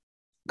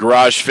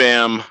Garage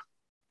fam,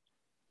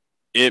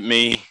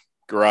 me,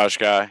 Garage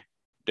Guy.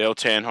 Dale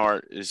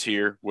Tanhart is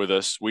here with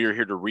us. We are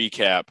here to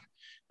recap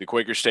the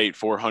Quaker State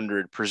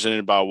 400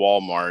 presented by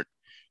Walmart.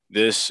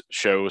 This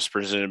show was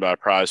presented by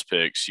Prize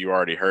Picks. You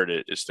already heard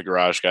it. It's the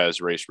Garage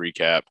Guys race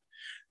recap.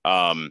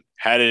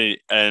 Had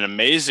an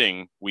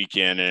amazing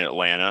weekend in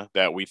Atlanta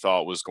that we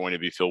thought was going to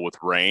be filled with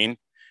rain.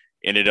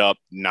 Ended up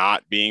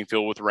not being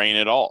filled with rain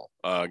at all.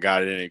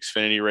 Got an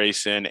Xfinity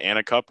race in and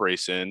a Cup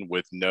race in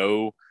with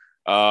no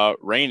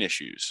rain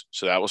issues.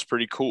 So that was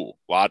pretty cool.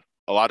 A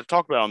lot to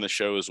talk about on the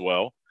show as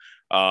well.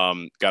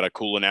 Got a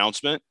cool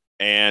announcement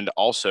and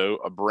also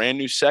a brand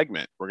new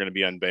segment we're going to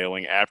be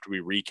unveiling after we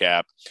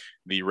recap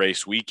the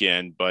race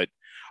weekend. But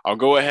I'll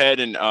go ahead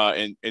and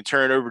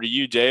turn it over to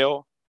you,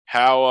 Dale.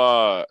 How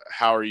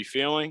are you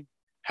feeling?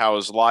 How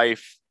is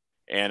life?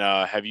 And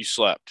have you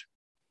slept?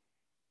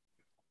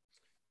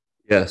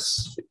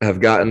 Yes, I've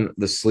gotten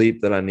the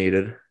sleep that I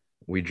needed.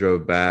 We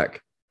drove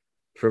back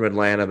from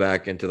Atlanta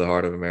back into the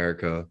heart of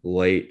America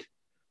late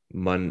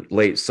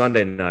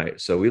Sunday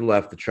night. So we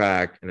left the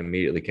track and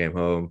immediately came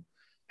home.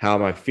 How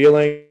am I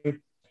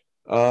feeling?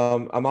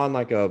 I'm on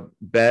like a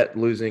bet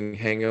losing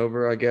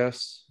hangover, I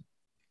guess.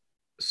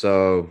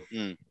 So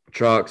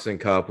Trucks and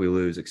Cup we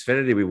lose.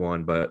 Xfinity we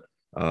won, but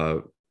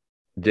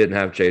didn't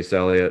have Chase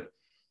Elliott.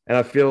 And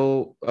I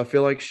feel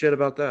like shit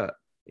about that.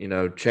 You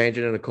know,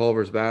 changing into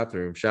Culver's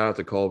bathroom. Shout out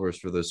to Culver's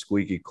for the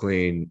squeaky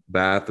clean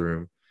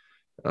bathroom.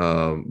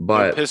 But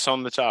no piss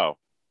on the towel.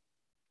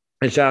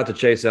 And shout out to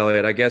Chase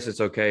Elliott. I guess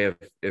it's okay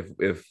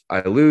if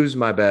I lose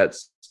my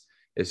bets.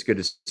 It's good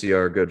to see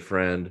our good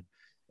friend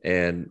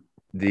and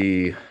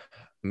the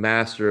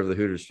master of the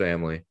Hooters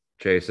family,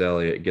 Chase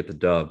Elliott, get the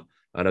dub.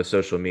 I know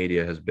social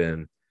media has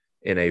been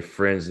in a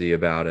frenzy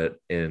about it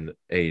in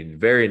a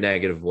very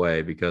negative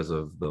way because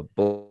of the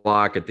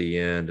block at the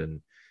end.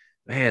 And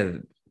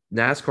man,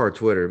 NASCAR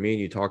Twitter, me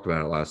and you talked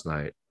about it last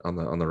night on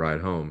the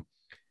ride home.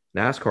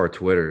 NASCAR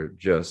Twitter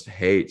just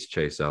hates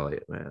Chase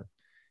Elliott, man.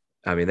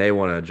 I mean, they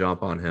want to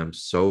jump on him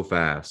so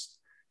fast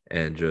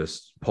and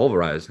just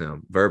pulverize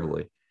him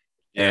verbally.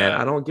 Yeah.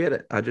 And I don't get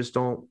it. I just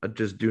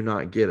do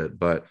not get it.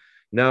 But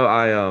no,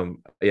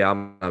 I'm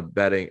a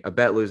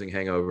bet losing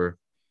hangover.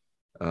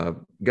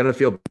 Gonna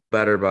feel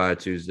better by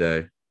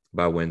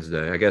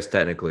Wednesday. I guess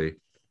technically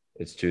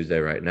it's Tuesday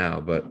right now,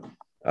 but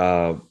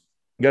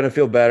gonna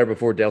feel better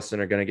before Dale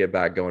Center. Gonna get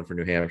back going for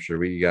New Hampshire.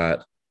 We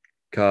got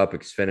Cup,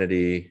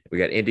 Xfinity, we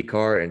got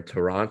IndyCar and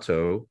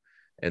Toronto,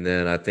 and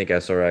then I think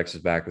SRX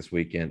is back this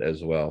weekend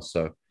as well.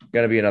 So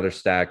gonna be another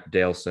stacked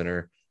Dale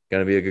Center.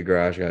 Gonna be a good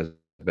Garage Guys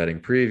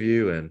betting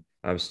preview, and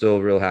I'm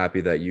still real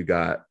happy that you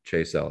got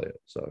Chase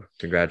Elliott. So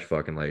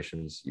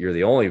congratulations. You're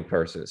the only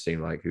person it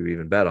seemed like who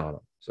even bet on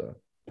him. So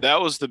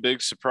that was the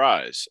big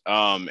surprise.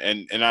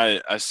 And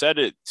I said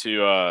it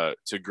to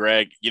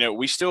Greg. You know,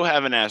 we still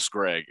haven't asked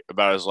Greg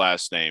about his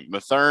last name,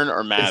 Mathern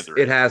or Mather.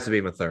 It has to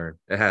be Mathern.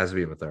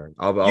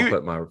 I'll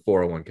put my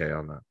 401k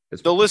on that.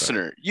 It's the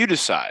listener. You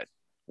decide.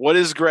 What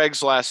is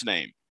Greg's last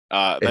name?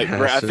 I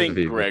think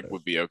Greg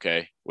would be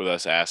okay with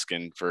us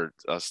asking for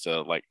us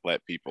to like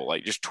let people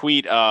like just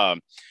tweet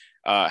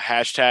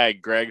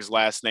hashtag Greg's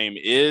last name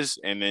is,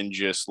 and then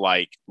just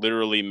like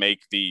literally make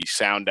the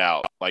sound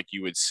out like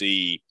you would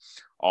see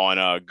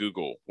on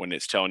Google when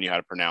it's telling you how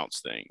to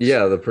pronounce things.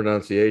 Yeah, the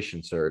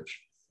pronunciation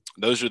search.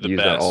 Those are the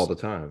best. Use that all the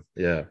time.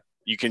 Yeah.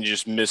 You can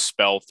just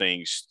misspell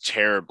things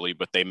terribly,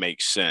 but they make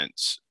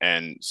sense.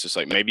 And it's just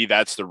like maybe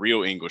that's the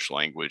real English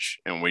language.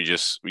 And we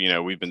just,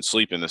 we've been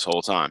sleeping this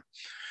whole time.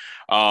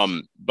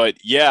 But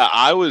yeah,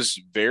 I was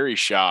very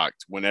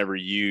shocked whenever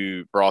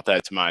you brought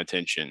that to my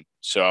attention.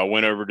 So I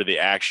went over to the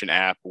Action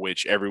app,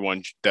 which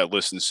everyone that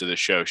listens to the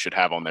show should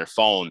have on their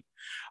phone.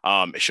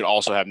 It should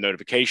also have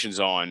notifications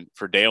on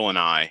for Dale and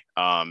I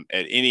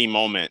at any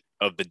moment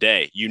of the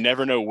day. You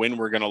never know when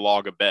we're going to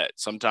log a bet.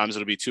 Sometimes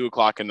it'll be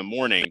 2:00 in the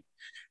morning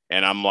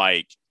and I'm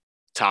like,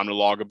 time to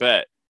log a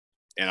bet,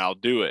 and I'll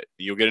do it.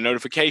 You'll get a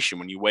notification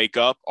when you wake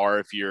up, or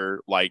if you're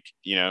like,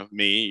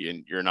 me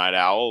and you're a night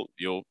owl,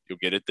 you'll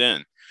get it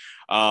then.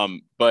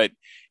 But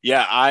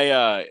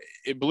yeah,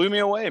 it blew me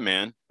away,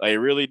 man. Like, it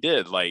really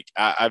did. Like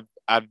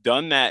I've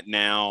done that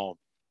now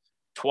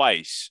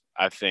twice,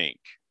 I think.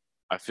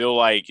 I feel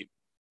like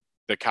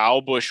the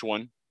Kyle Busch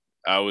one,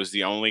 I was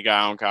the only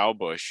guy on Kyle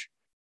Busch.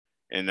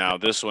 And now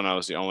this one, I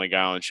was the only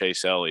guy on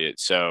Chase Elliott.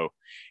 So,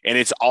 and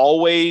it's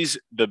always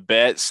the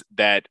bets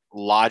that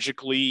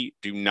logically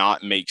do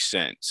not make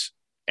sense.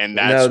 And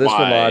that's this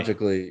why. One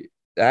logically,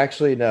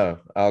 actually, no,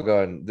 I'll go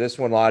ahead. This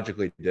one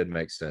logically did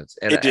make sense.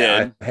 And it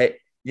did.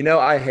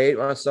 I hate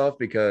myself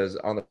because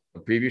on the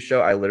previous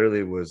show, I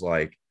literally was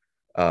like,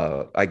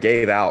 I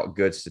gave out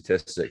good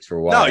statistics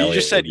for why. No, you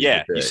just said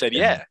yeah. You said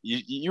yeah.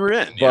 You were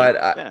in.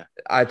 But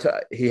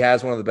he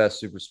has one of the best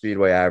super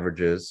speedway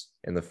averages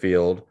in the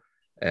field,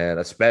 and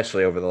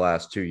especially over the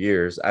last 2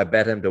 years. I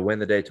bet him to win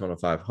the Daytona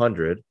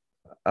 500.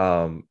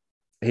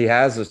 He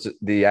has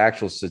the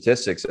actual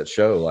statistics that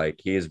show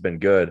like he has been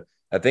good.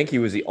 I think he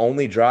was the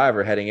only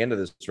driver heading into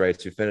this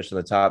race who finished in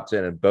the top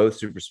 10 in both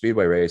super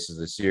speedway races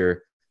this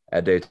year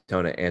at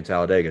Daytona and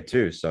Talladega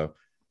too. So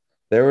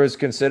there was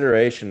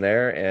consideration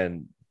there,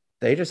 and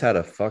they just had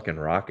a fucking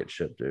rocket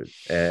ship, dude.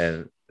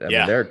 And I mean,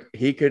 Yeah.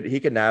 he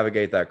could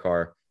navigate that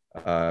car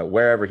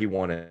wherever he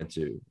wanted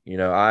to.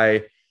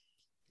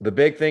 The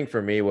big thing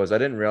for me was I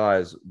didn't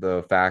realize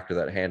the factor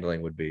that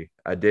handling would be.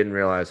 I didn't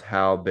realize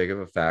how big of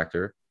a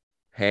factor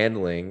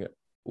handling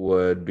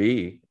would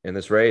be in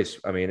this race.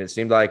 I mean, it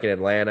seemed like in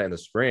Atlanta in the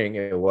spring,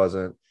 it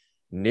wasn't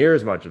near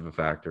as much of a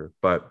factor,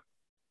 but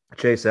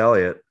Chase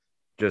Elliott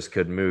just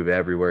could move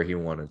everywhere he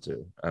wanted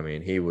to. I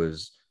mean, he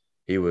was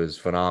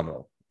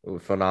phenomenal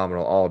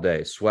all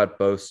day. Swept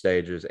both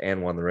stages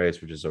and won the race,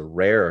 which is a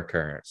rare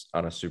occurrence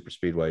on a super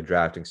speedway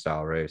drafting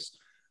style race.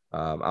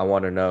 I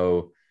want to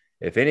know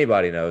if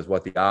anybody knows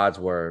what the odds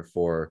were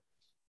for,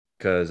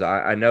 because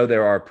I know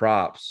there are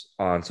props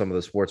on some of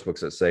the sports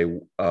books that say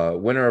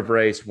winner of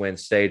race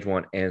wins stage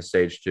one and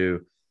stage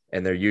two,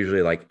 and they're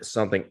usually like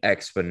something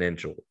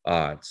exponential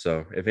odds.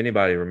 So if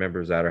anybody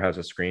remembers that or has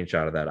a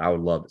screenshot of that, I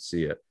would love to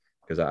see it,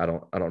 because I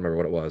don't remember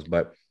what it was,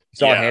 but you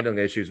saw Yeah. handling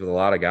issues with a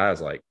lot of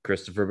guys like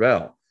Christopher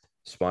Bell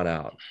spun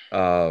out.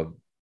 The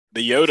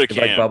Yoda Seems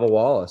like cam. Bubba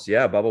Wallace.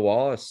 Yeah, Bubba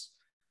Wallace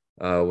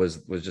was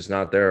just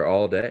not there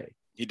all day.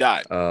 He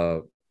died.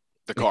 Uh,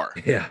 The car.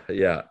 yeah.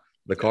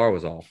 The car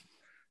was off,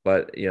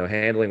 but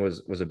handling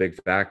was a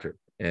big factor,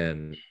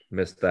 and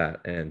missed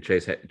that. And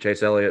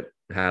Chase Elliott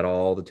had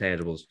all the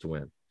tangibles to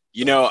win.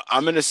 So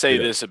I'm going to say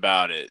kudos. this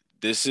about it.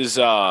 This is,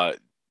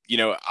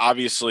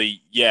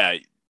 obviously, yeah,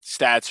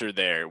 stats are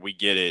there. We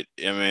get it.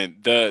 I mean,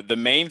 the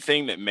main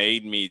thing that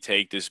made me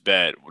take this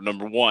bet,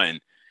 number one,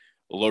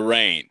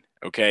 Lorraine.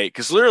 Okay,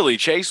 because literally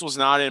Chase was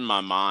not in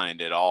my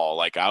mind at all.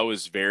 Like I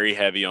was very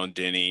heavy on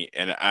Denny,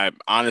 and I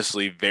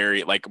honestly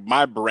very like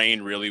my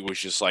brain really was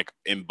just like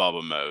in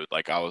Bubba mode.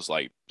 Like I was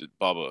like,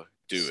 Bubba,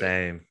 do it,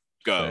 Same,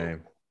 go.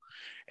 same.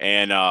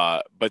 And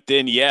but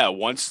then yeah,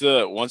 once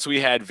we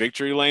had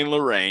Victory Lane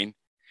Lorraine,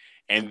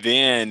 and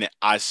then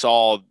I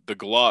saw the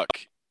Gluck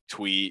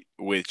tweet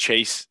with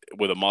Chase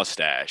with a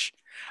mustache.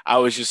 I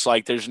was just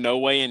like, there's no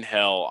way in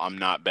hell I'm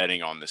not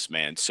betting on this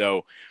man.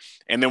 So,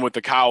 and then with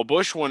the Kyle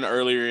Busch one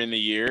earlier in the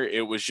year,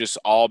 it was just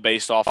all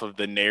based off of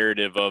the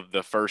narrative of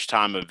the first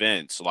time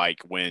events, like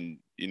when,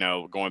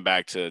 going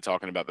back to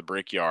talking about the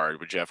Brickyard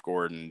with Jeff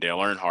Gordon, Dale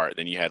Earnhardt.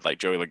 Then you had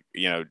like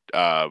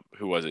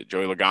who was it?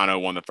 Joey Logano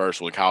won the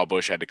first one. Kyle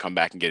Busch had to come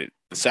back and get it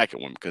the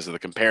second one because of the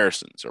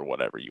comparisons or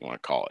whatever you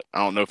want to call it. I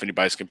don't know if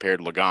anybody's compared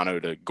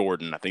Logano to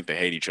Gordon. I think they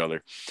hate each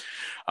other.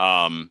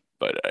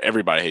 But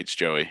everybody hates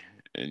Joey,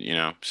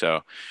 and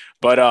so.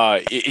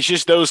 But it's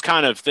just those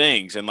kind of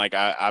things, and like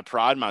I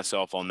pride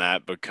myself on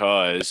that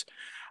because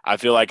I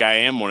feel like I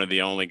am one of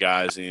the only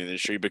guys in the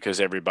industry because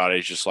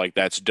everybody's just like,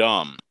 that's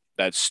dumb.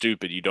 That's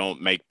stupid. You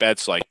don't make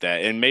bets like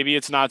that. And maybe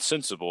it's not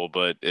sensible,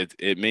 but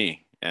it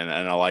me. And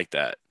I like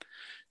that.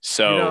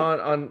 So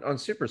On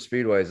super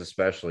speedways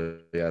especially,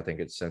 I think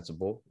it's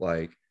sensible.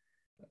 Like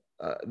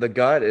the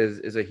gut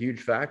is a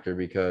huge factor,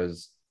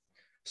 because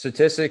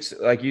statistics,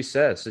 like you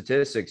said,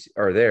 statistics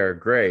are there,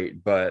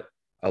 great, but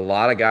a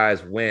lot of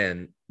guys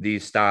win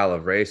these style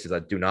of races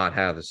that do not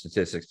have the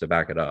statistics to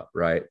back it up,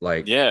 right?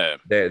 Like yeah.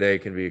 they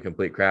can be a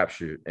complete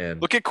crapshoot. And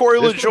Look at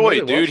Corey this one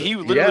really LaJoy, dude. wasn't. He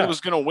literally Yeah, was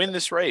gonna win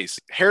this race.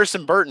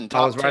 Harrison Burton, I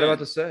top was right about 10.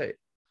 to say.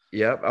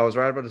 Yep, I was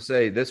right about to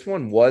say this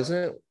one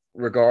wasn't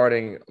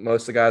regarding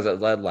most of the guys that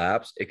led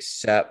laps,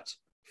 except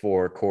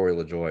for Corey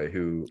LaJoy,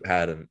 who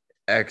had an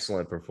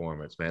excellent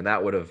performance. Man,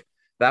 that would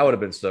have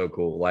been so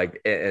cool.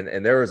 Like,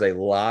 and there was a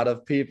lot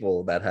of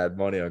people that had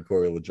money on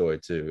Corey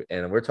LaJoy too,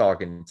 and we're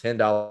talking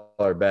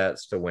 $10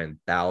 bets to win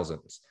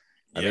thousands.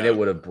 I mean, Yeah. it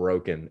would have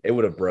broken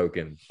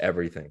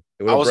everything.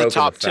 It would I have was a broken the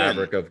top 10.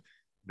 fabric of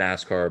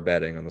NASCAR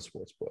betting on the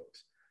sports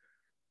books.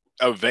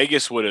 Oh,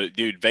 Vegas would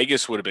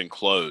have been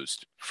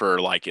closed for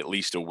like at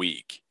least a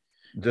week.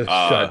 Just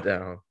Uh, shut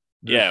down.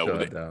 Just yeah,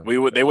 shut down.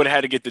 they would have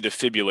had to get the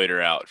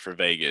defibrillator out for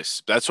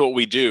Vegas. That's what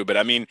we do. But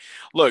I mean,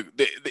 look,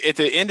 at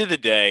the end of the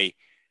day,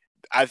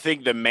 I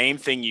think the main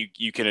thing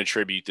you can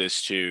attribute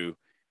this to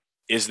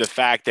is the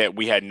fact that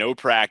we had no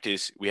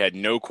practice, we had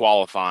no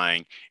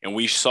qualifying, and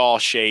we saw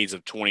shades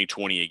of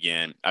 2020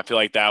 again. I feel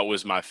like that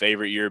was my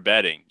favorite year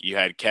betting. You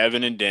had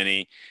Kevin and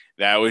Denny,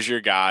 that was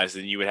your guys.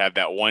 Then you would have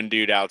that one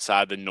dude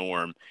outside the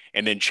norm,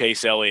 and then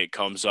Chase Elliott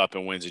comes up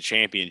and wins a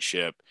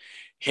championship.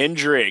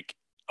 Hendrick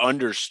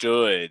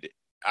understood,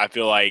 I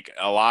feel like,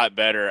 a lot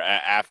better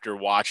after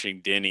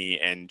watching Denny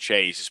and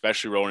Chase,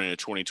 especially rolling into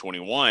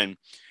 2021,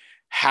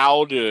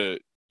 how to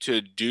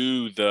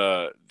do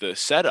the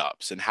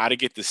setups and how to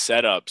get the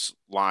setups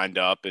lined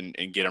up and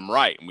get them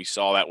right. And we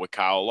saw that with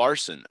Kyle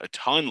Larson a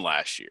ton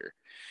last year.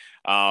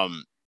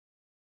 Um,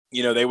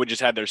 they would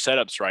just have their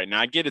setups right. And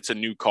I get it's a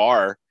new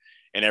car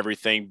and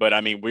everything, but I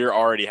mean, we're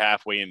already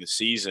halfway in the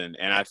season.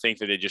 And I think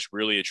that it just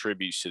really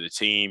attributes to the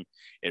team.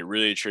 It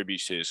really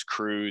attributes to his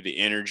crew, the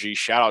energy.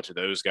 Shout out to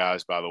those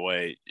guys, by the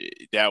way.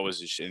 That was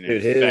just an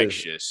Dude, his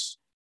infectious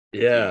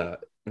deal. Yeah,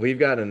 we've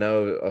got to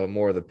know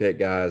more of the pit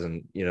guys,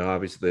 and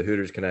obviously the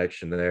Hooters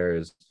connection there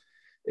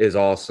is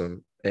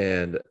awesome,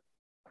 and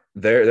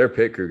their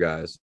pit crew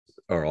guys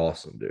are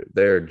awesome, dude.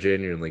 They're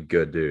genuinely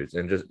good dudes,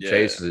 and just Yeah.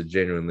 Chase is a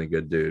genuinely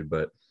good dude.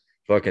 But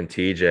fucking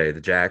TJ,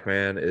 the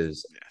Jackman,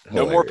 is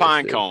No more hilarious,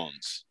 pine dude.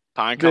 cones.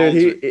 Pine Dude,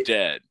 cones are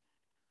dead.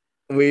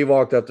 we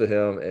walked up to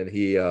him and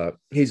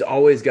he's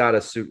always got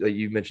a suit. Like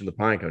you mentioned the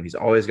pine cone. He's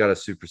always got a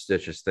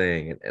superstitious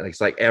thing, and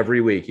it's like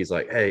every week he's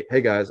like,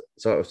 hey guys,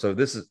 so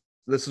this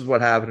is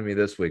what happened to me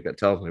this week that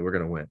tells me we're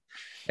gonna win.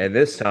 And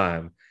this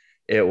time,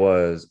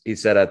 he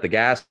said at the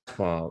gas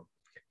pump,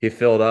 he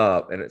filled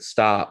up and it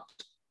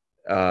stopped.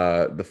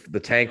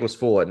 The tank was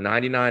full at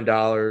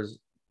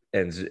 $99.09,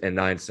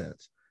 and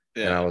I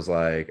Yeah. was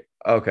like,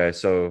 okay,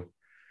 so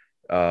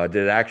did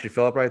it actually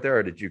fill up right there,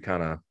 or did you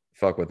kind of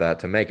fuck with that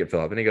to make it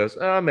fill up? And he goes,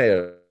 oh, I may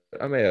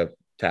have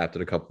tapped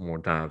it a couple more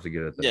times to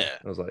get it there. Yeah.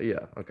 I was like,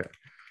 yeah, okay,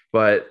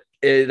 but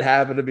it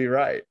happened to be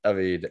right. I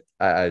mean,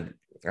 I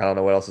don't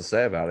know what else to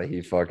say about it.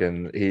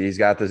 He's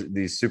got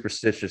these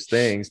superstitious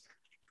things,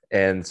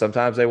 and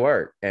sometimes they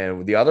work.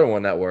 And the other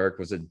one that worked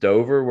was at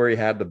Dover, where he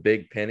had the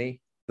big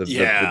penny, the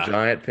Yeah.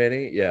 giant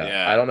penny. Yeah, I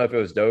Yeah. don't know if it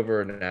was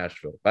Dover or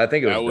Nashville, but I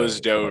think it That was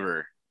was Dover. But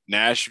Dover.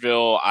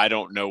 Nashville, I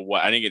don't know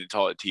what. I didn't get to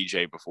talk to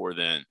TJ before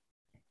then.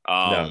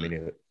 no, me Um,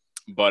 neither.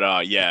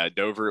 but yeah,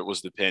 Dover it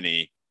was the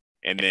penny.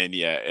 And then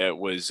yeah, it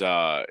was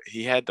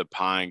he had the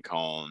pine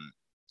cone.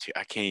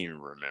 I can't even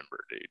remember,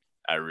 dude.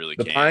 I really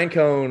can't.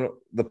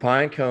 The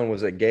pine cone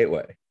was at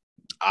Gateway.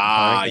 The pine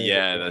Ah, cone was at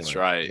yeah, that's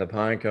Gateway. right. The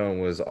pine cone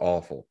was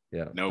awful.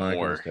 Yeah, the No pine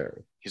cone was more.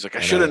 terrible. He's like, I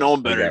I should have know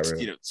known they better. got It's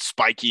rid of it.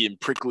 spiky and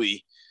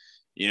prickly.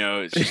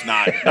 It's just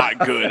not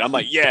good. I'm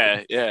like,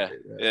 yeah, yeah,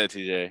 yeah,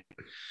 TJ.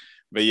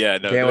 But yeah,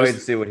 no, Can't wait to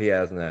those see what he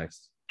has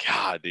next.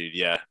 God, dude,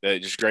 yeah, they're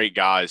just great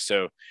guys.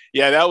 So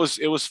yeah,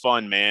 it was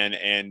fun, man.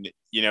 And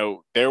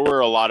there were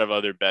a lot of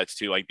other bets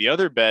too. Like the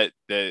other bet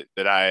that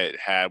I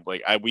had,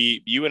 like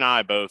you and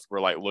I both were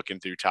like looking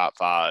through top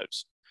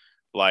fives,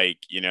 like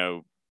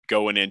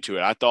going into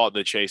it. I thought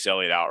the Chase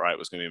Elliott outright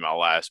was going to be my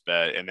last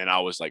bet, and then I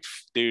was like,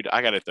 dude,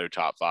 I got to throw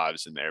top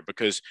fives in there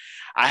because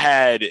I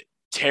had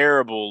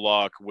terrible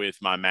luck with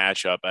my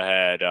matchup.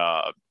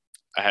 I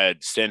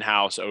had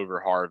Stenhouse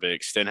over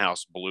Harvick.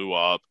 Stenhouse blew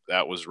up.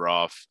 That was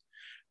rough.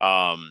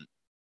 Um,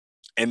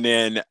 and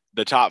then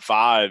the top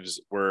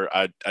fives were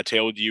I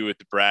tailed you with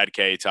the Brad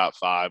K top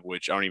five,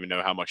 which I don't even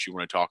know how much you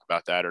want to talk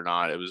about that or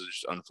not. It was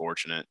just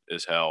unfortunate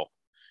as hell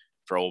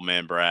for old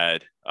man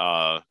Brad,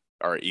 or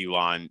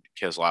Elon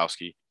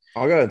Keselowski.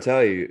 I'll go and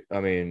tell you. I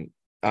mean,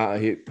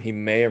 he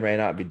may or may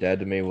not be dead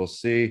to me. We'll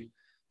see.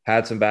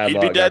 Had some bad He'd be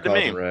luck, got dead to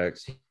caught some me.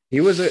 wrecks. He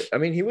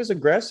was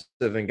aggressive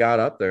and got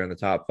up there in the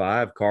top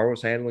five. Car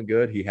was handling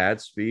good. He had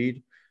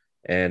speed,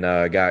 and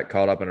got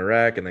caught up in a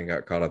wreck, and then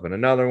got caught up in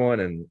another one,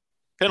 and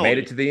made it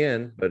Penalty. to the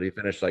end. But he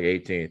finished like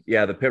 18th.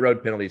 Yeah, the pit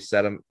road penalty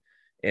set him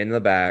in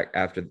the back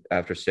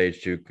after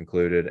stage two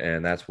concluded,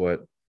 and that's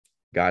what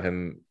got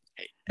him.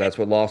 That's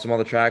what lost him on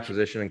the track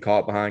position and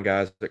caught behind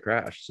guys that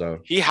crashed. So,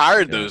 He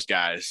hired you know, those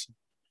guys.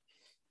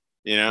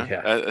 yeah.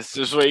 That's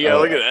just what you gotta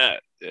look Oh, at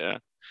that. Yeah.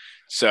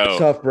 So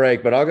tough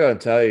break, but I'll go and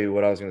tell you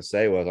what I was going to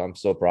say was I'm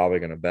still probably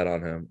going to bet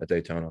on him at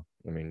Daytona.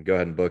 I mean, go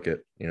ahead and book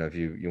it. If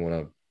you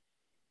want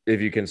to,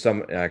 if you can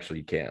actually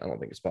you can't. I don't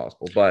think it's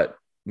possible, but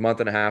a month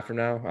and a half from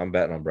now, I'm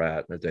betting on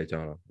Brad at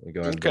Daytona.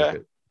 Go ahead and book okay.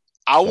 it.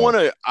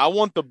 So I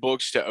want the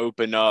books to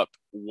open up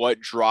what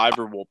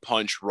driver will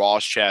punch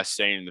Ross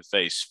Chastain in the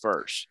face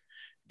first.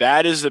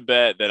 That is the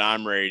bet that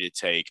I'm ready to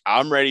take.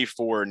 I'm ready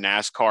for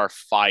NASCAR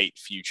fight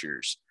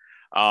futures.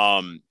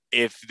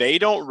 If they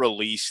don't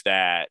release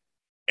that,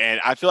 and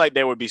I feel like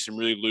there would be some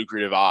really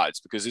lucrative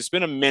odds because it's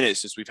been a minute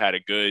since we've had a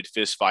good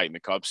fist fight in the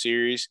Cup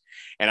Series,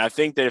 and I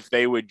think that if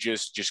they would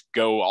just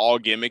go all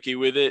gimmicky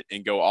with it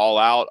and go all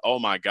out, oh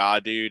my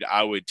god, dude,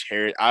 I would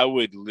tear it. I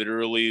would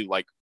literally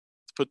like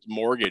put the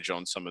mortgage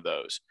on some of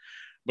those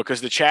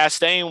because the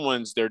Chastain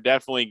ones they're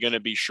definitely going to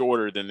be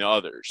shorter than the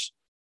others.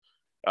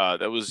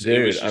 It was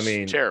dude, I just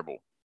mean, terrible.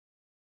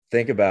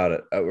 think about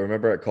it. I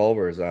remember at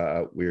Culver's,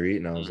 we were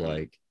eating. I was Mm-hmm.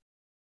 like,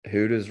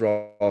 who does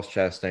Ross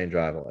Chastain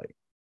drive like?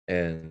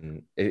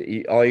 And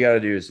all you got to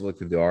do is look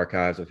through the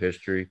archives of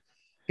history.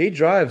 He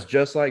drives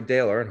just like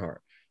Dale Earnhardt.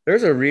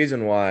 There's a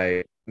reason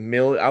why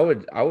I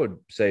would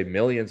say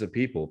millions of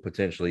people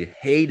potentially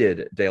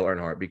hated Dale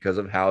Earnhardt because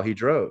of how he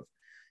drove.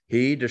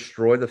 He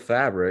destroyed the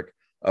fabric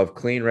of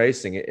clean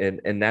racing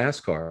in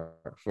NASCAR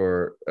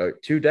for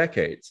 2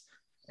 decades,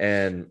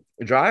 and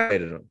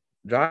hated him.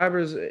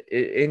 Drivers,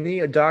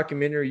 any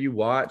documentary you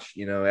watch,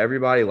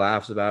 everybody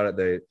laughs about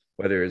it.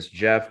 Whether it's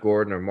Jeff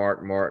Gordon or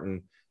Mark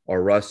Martin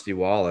or Rusty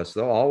Wallace,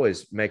 they'll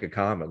always make a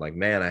comment like,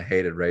 man, I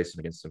hated racing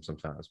against him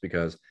sometimes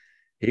because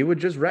he would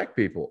just wreck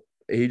people.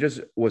 He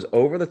just was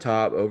over the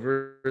top,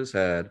 over his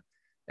head.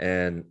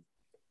 And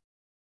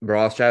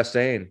Ross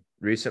Chastain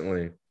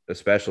recently,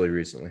 especially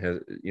recently,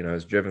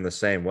 has driven the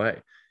same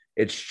way.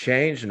 It's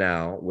changed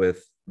now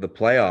with the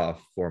playoff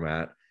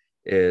format.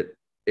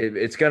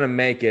 It's going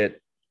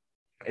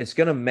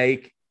to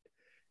make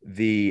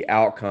the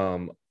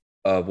outcome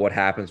of what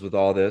happens with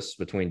all this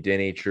between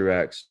Denny,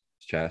 Truex,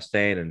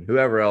 Chastain, and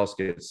whoever else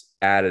gets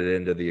added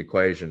into the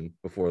equation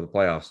before the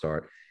playoffs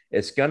start.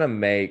 It's going to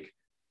make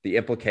the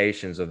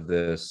implications of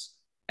this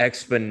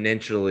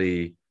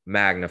exponentially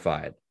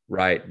magnified,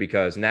 right?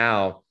 Because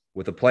now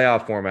with the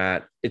playoff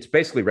format, it's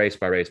basically race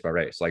by race by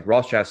race. Like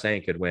Ross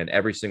Chastain could win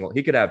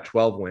he could have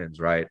 12 wins,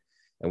 right?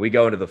 And we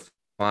go into the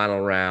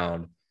final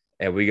round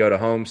and we go to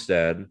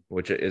Homestead,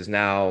 which is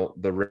now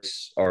the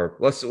race, or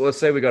let's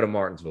say we go to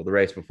Martinsville, the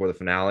race before the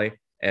finale,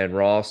 and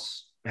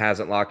Ross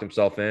hasn't locked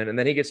himself in, and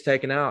then he gets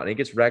taken out and he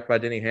gets wrecked by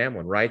Denny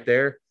Hamlin right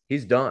there.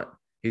 He's done.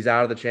 He's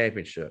out of the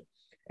championship.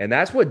 And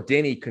that's what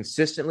Denny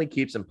consistently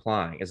keeps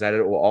implying, is that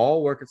it will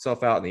all work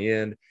itself out in the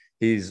end.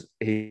 He's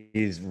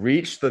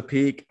reached the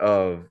peak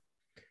of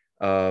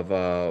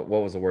what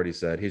was the word he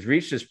said? He's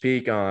reached his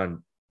peak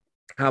on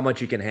how much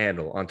he can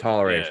handle, on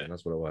toleration.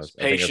 That's what it was.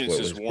 I think that's what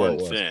his worn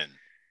thin.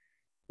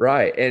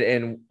 Right.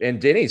 And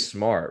Denny's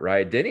smart,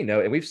 right? Denny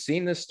knows, and we've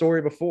seen this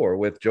story before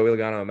with Joey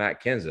Logano and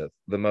Matt Kenseth,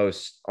 the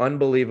most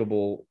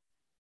unbelievable.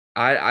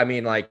 I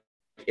mean, like,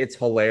 it's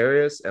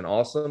hilarious and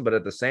awesome, but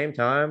at the same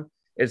time,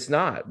 it's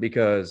not,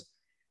 because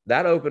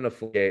that opened a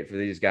floodgate for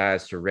these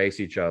guys to race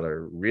each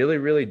other really,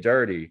 really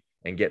dirty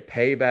and get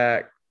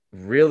payback,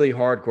 really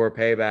hardcore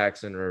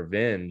paybacks and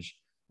revenge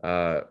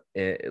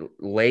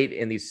late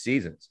in these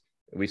seasons.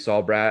 We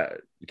saw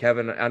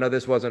Kevin, I know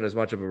this wasn't as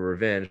much of a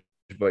revenge,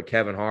 but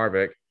Kevin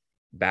Harvick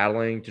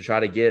battling to try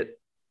to get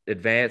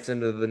advance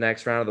into the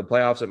next round of the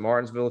playoffs at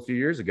Martinsville a few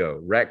years ago.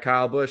 Wreck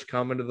Kyle Busch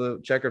coming to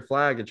the checkered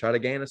flag to try to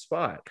gain a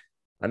spot.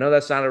 I know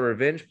that's not a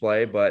revenge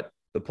play, but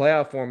the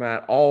playoff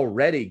format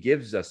already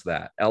gives us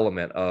that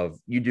element of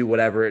you do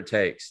whatever it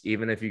takes,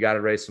 even if you got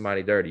to race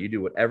somebody dirty. You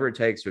do whatever it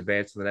takes to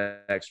advance to the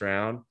next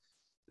round.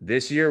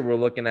 This year, we're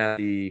looking at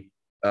the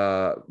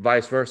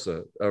vice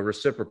versa, a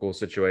reciprocal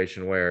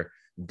situation where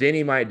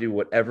Denny might do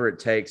whatever it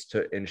takes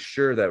to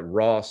ensure that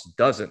Ross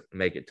doesn't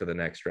make it to the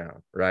next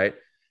round, right?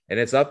 And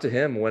it's up to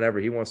him whenever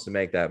he wants to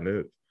make that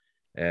move.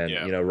 And,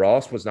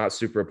 Ross was not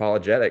super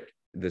apologetic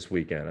this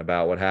weekend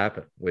about what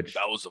happened, which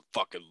that was a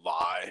fucking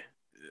lie.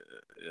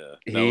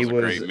 He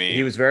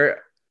was very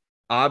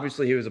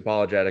obviously he was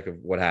apologetic of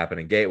what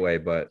happened in Gateway,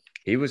 but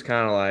he was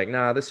kind of like,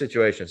 nah, this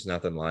situation is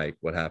nothing like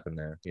what happened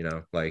there.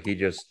 Like he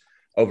just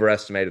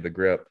overestimated the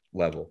grip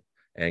level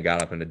and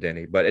got up into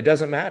Denny. But it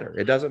doesn't matter.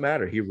 It doesn't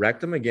matter. He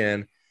wrecked him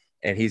again,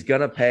 and he's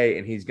gonna pay,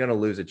 and he's gonna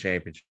lose a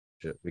championship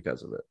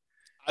because of it.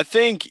 I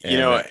think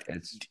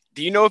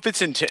do you know if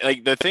it's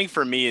like the thing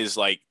for me is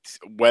like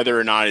whether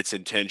or not it's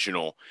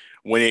intentional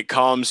when it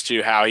comes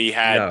to how he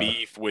had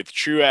beef with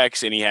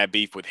Truex and he had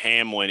beef with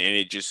Hamlin, and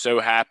it just so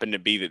happened to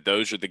be that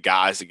those are the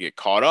guys that get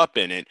caught up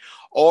in it,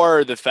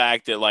 or the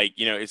fact that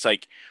it's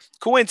like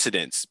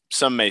coincidence.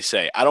 Some may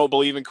say. I don't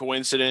believe in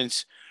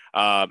coincidence.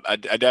 I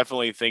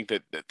definitely think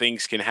that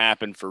things can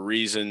happen for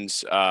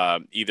reasons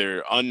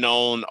either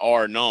unknown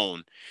or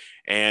known,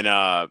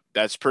 and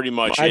that's pretty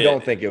much it. I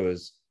don't think it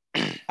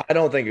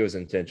was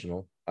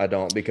intentional. I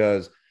don't,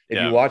 because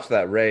if you watch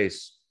that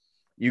race,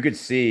 you could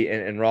see,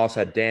 and Ross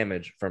had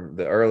damage from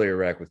the earlier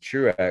wreck with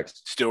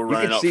Truex. Still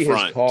running up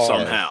front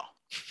somehow.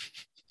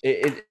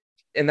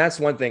 And that's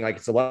one thing. Like,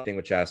 it's a lot thing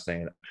with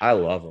Chastain. I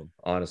love him,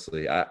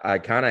 honestly. I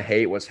kind of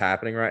hate what's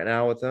happening right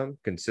now with him,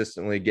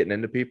 consistently getting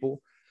into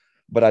people.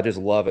 But I just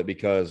love it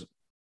because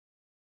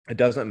it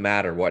doesn't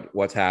matter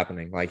what's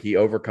happening. Like, he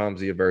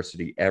overcomes the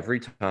adversity every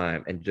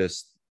time, and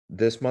just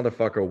this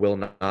motherfucker will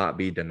not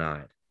be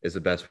denied is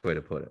the best way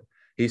to put it.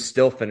 He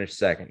still finished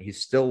second. He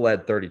still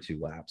led 32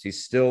 laps. He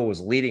still was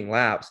leading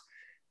laps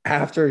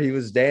after he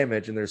was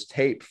damaged, and there's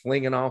tape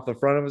flinging off the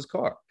front of his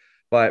car.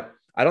 But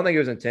I don't think it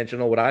was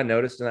intentional. What I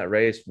noticed in that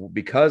race,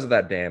 because of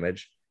that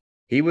damage,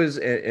 he was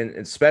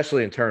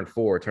especially in turns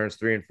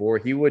 3 and 4,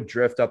 he would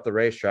drift up the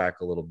racetrack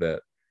a little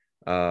bit.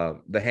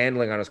 The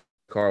handling on his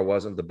car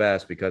wasn't the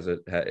best because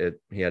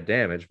he had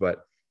damage, but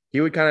he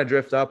would kind of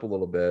drift up a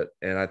little bit.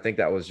 And I think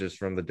that was just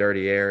from the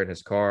dirty air in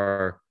his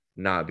car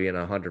not being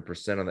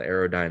 100% on the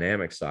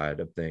aerodynamic side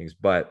of things.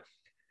 But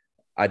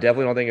I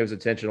definitely don't think it was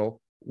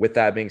intentional. With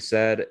that being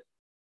said,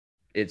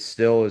 it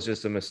still is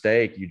just a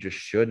mistake you just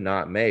should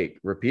not make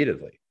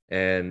repeatedly.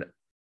 And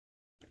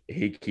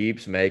he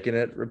keeps making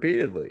it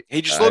repeatedly.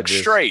 He just looks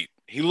straight.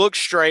 He looks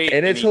straight.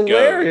 And it's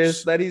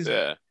hilarious that he's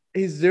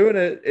doing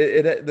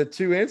it. The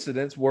two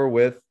incidents were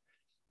with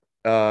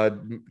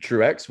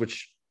Truex,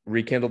 which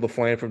rekindled the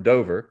flame from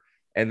Dover,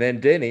 and then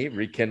Denny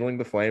rekindling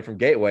the flame from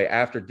Gateway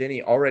after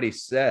Denny already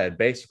said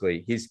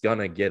basically he's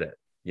gonna get it.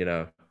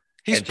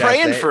 He's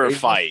praying for a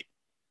fight.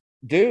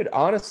 Dude,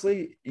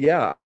 honestly,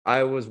 yeah.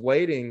 I was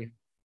waiting.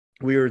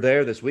 We were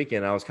there this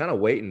weekend. I was kind of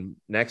waiting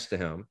next to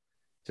him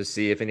to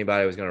see if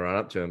anybody was going to run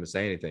up to him and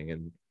say anything.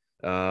 And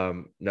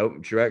nope,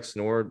 Truex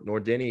nor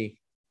Denny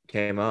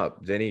came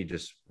up. Denny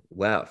just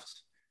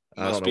left.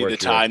 Must be the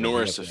Ty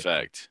Norris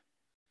effect.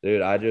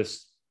 Dude,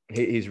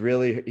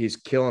 he's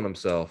killing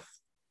himself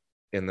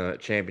in the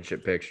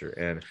championship picture.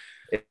 And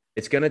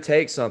it's going to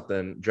take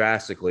something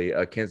drastically,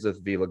 a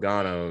Kenseth v.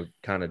 Logano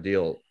kind of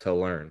deal to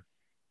learn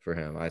for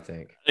him, I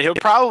think. He'll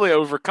probably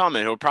overcome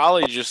it. He'll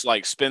probably just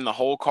spin the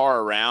whole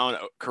car around,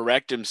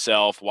 correct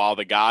himself while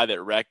the guy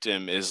that wrecked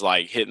him is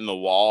hitting the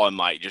wall and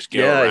just go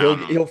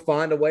around. He'll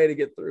find a way to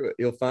get through it.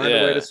 He'll find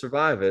a way to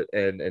survive it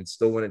and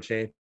still win a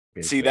championship.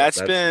 See,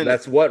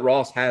 that's what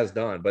Ross has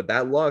done, but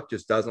that luck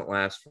just doesn't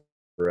last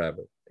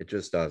forever. It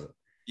just doesn't.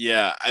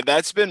 Yeah,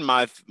 that's been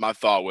my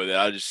thought with it.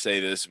 I'll just say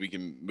this, we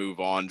can move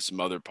on to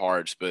some other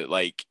parts, but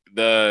like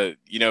the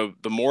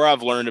more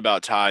I've learned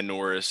about Ty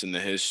Norris and the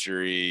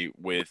history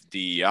with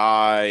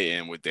DEI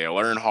and with Dale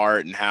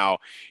Earnhardt and how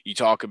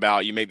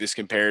you make this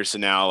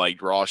comparison now,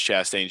 like Ross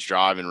Chastain's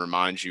driving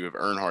reminds you of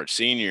Earnhardt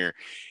Sr.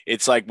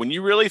 It's like when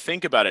you really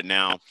think about it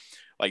now,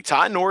 like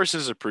Ty Norris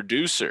is a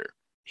producer.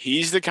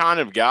 He's the kind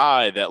of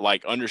guy that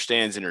like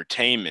understands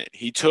entertainment.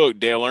 He took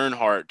Dale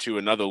Earnhardt to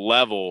another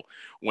level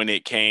when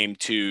it came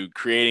to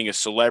creating a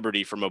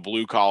celebrity from a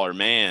blue collar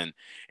man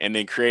and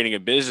then creating a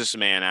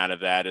businessman out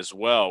of that as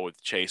well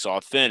with Chase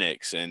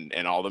Authentics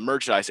and all the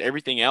merchandise,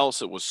 everything else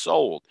that was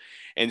sold.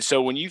 And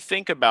so when you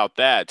think about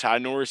that, Ty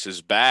Norris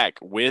is back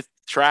with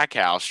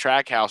Trackhouse.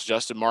 Trackhouse,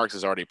 Justin Marks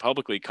has already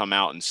publicly come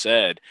out and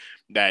said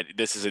that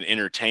this is an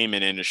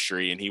entertainment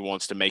industry and he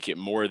wants to make it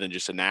more than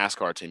just a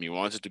NASCAR team. He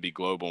wants it to be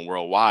global and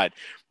worldwide.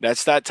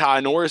 That's that Ty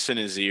Norris in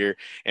his ear.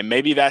 And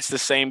maybe that's the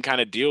same kind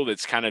of deal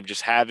that's kind of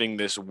just having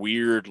this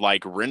weird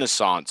like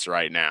renaissance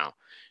right now.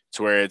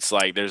 To where it's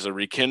like there's a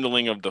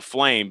rekindling of the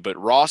flame, but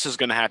Ross is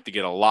going to have to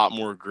get a lot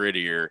more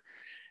grittier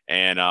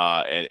and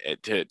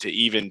to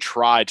even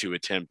try to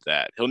attempt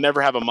that. He'll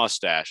never have a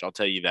mustache, I'll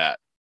tell you that.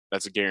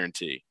 That's a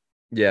guarantee.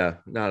 Yeah,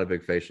 not a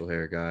big facial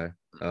hair guy.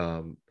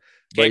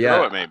 But Can't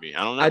grow yeah, it maybe.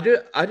 I don't know.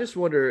 I just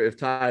wonder if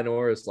Ty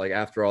Norris, like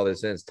after all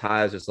this ends,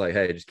 Ty is just like,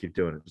 hey, just keep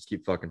doing it, just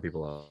keep fucking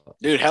people up,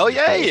 Dude, hell just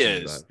yeah, don't he listen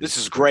to is. that. This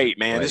is Just listen. great,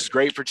 man. This Like, is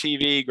great for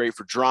TV, great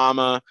for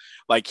drama.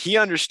 Like he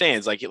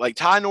understands. Like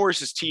Ty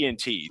Norris is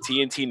TNT.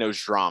 TNT knows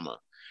drama.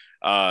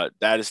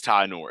 That is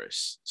Ty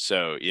Norris.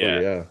 So oh yeah,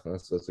 yeah,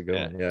 that's a good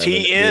yeah. one. Yeah, and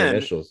then the TN,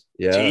 initials.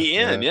 Yeah,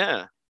 TN, yeah,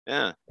 yeah,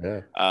 yeah.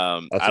 yeah.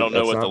 I don't know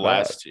That's what the not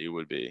bad. last two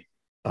would be.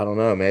 I don't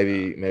know. Uh,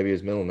 Maybe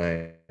his middle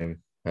name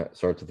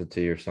starts with a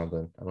T or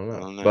something. I don't I know.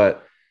 don't know.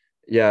 But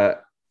yeah,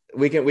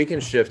 we can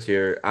shift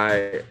here.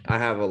 I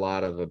have a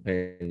lot of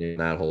opinion on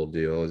that whole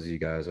deal, as you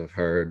guys have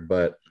heard.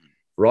 But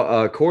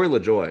Corey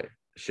LaJoy,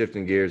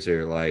 shifting gears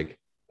here, like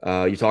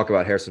you talk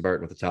about Harrison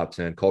Burton with the top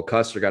 10. Cole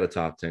Custer got a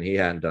top 10. He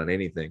hadn't done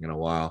anything in a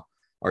while.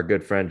 Our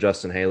good friend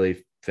Justin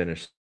Haley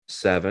finished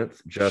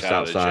seventh, just Shout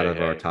out to outside Jay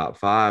of our Hay. top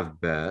five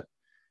bet,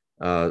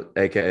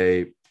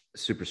 aka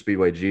Super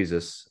Speedway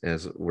Jesus,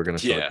 as we're gonna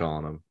start Yeah,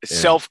 calling him. And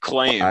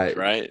self-claimed, I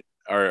right?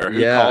 Or who calls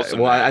yeah, him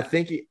well, that? I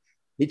think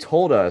he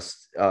told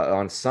us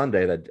on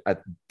Sunday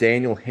that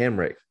Daniel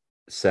Hemrick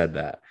said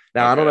that.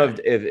 Now I don't know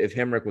Okay, if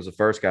Hemrick was the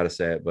first guy to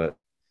say it, but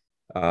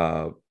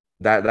uh,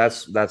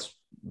 that's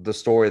the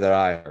story that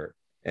I heard,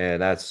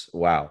 and that's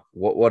wow,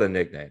 what a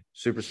nickname,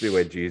 Super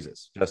Speedway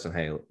Jesus, Justin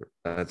Haley.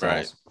 That's right.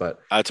 awesome. But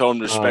I told him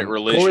to respect Corey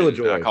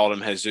religion. I LaJoy, called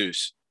him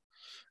Jesus.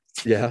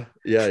 yeah.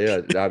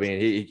 I mean,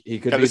 he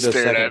could Kind be of the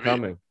stared second at me.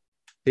 coming.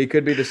 He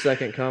could be the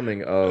second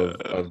coming Uh,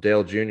 of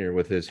Dale Jr.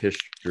 with his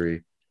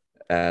history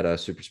at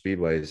Super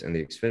Speedways in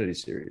the Xfinity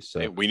Series.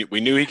 hey, So we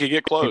knew he could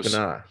get keep an close,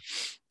 eye.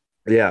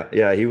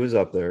 Yeah, he was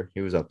up there.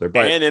 He was up there. and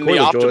But in the Corey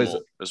LaJoy's,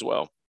 optimal as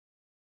well.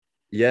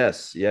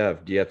 yes, yeah,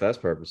 DFS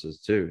purposes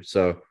too.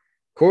 So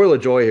Corey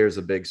LaJoy here is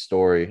a big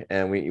story,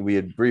 and we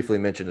had briefly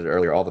mentioned it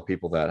earlier. All the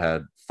people that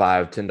had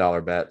 $5,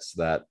 $10 bets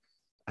that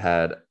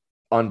had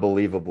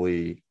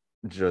unbelievably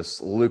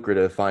just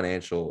lucrative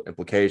financial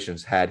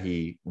implications had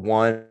he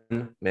won,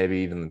 maybe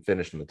even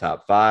finished in the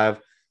top five.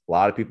 A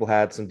lot of people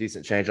had some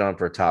decent change on him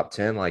for a top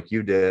 10, like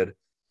you did.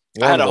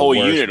 I One had of a the whole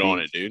worst unit on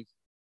it, beats dude.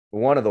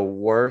 one of the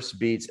worst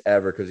beats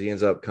ever because he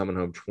ends up coming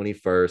home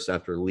 21st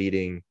after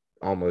leading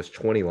almost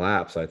 20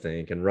 laps, I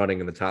think, and running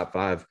in the top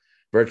five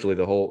virtually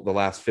the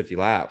last 50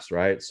 laps,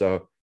 right?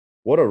 So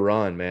what a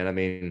run, man. I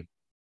mean,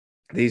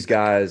 these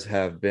guys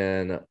have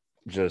been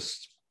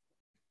just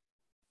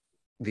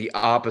the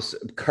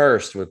opposite,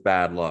 cursed with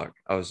bad luck.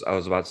 I was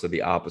about to say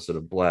the opposite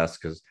of blessed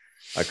because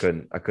I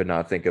could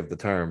not think of the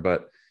term,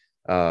 but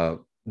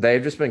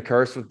they've just been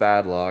cursed with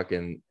bad luck,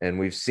 and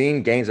we've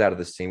seen gains out of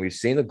this team. We've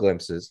seen the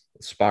glimpses.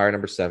 Spire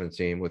number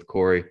 17 with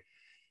Corey,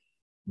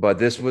 but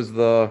this was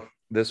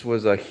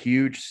a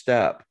huge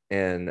step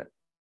in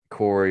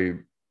Corey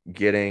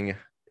getting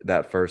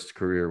that first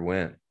career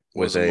win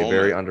Was with a a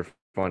very moment.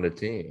 underfunded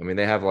team. I mean,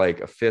 they have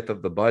like a fifth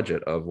of the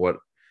budget of what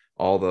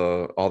all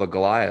the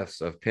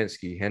Goliaths of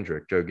Penske,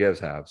 Hendrick, Joe Gibbs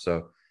have.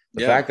 So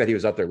the Yeah. fact that he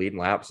was up there leading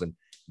laps and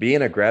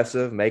being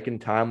aggressive, making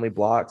timely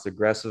blocks,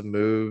 aggressive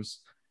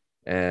moves,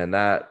 and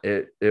that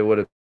it would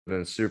have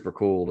been super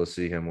cool to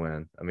see him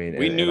win. I mean,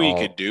 We knew he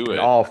could do in it.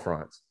 all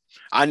fronts.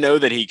 I know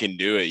that he can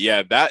do it.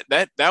 Yeah,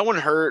 that one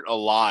hurt a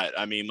lot.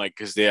 I mean, like,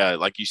 because yeah,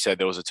 like you said,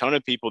 there was a ton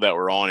of people that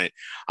were on it.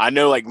 I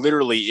know, like,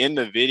 literally in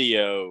the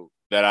video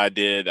that I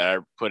did, that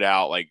I put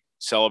out, like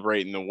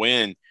celebrating the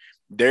win.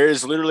 There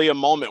is literally a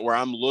moment where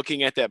I'm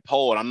looking at that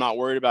poll and I'm not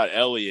worried about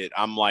Elliott.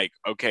 I'm like,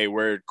 okay,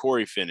 where did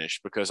Corey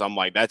finish? Because I'm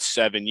like, that's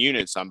 7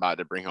 units I'm about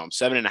to bring home,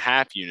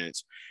 7.5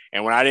 units.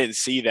 And when I didn't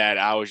see that,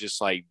 I was just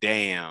like,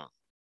 damn,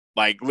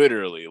 like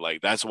literally,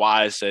 like that's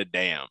why I said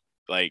damn.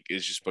 Like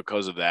it's just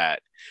because of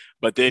that.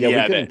 But then Yeah, we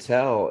yeah, that couldn't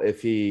tell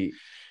if he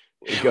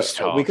it was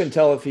we couldn't tough.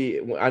 tell if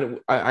he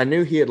I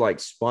knew he had like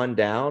spun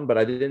down, but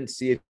I didn't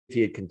see if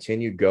he had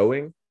continued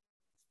going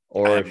I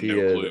or have if he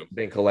no had clue.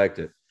 been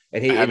collected.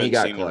 And I he haven't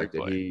got seen the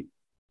collected. replay.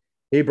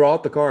 He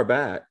brought the car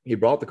back. He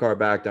brought the car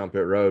back down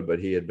pit road, but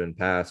he had been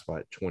passed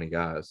by 20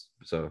 guys.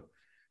 So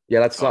yeah,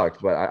 that Oh,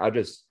 sucked. But I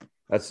just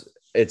that's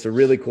it's a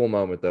really cool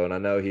moment though. And I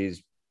know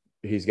he's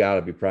got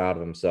to be proud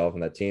of himself,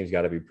 and that team's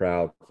got to be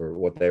proud for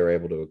what they were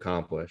able to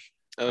accomplish.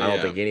 oh I don't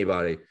yeah. think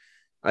anybody,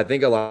 I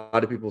think a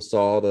lot of people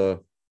saw the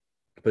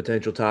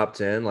potential top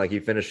 10. Like he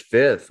finished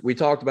fifth. We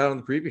talked about on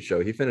the previous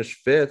show. He finished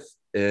fifth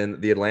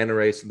in the Atlanta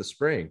race in the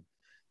spring,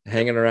 Yep.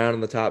 hanging around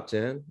in the top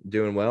 10,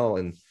 doing well.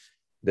 And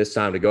this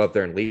time to go up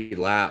there and lead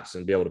laps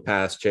and be able to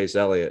pass Chase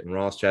Elliott and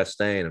Ross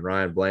Chastain and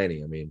Ryan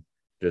Blaney. I mean,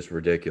 just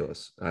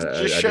ridiculous. It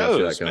just I didn't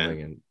see that shows, man.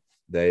 coming. And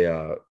they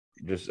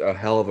just a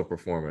hell of a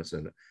performance.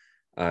 And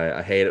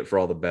I hate it for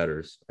all the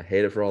bettors. I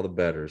hate it for all the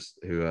bettors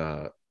who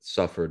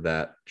suffered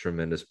that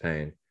tremendous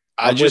pain.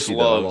 I I'm with just you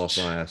though. I loved lost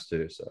my ass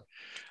too. So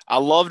I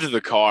loved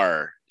the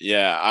car.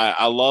 Yeah,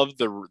 I loved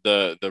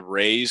the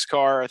Rays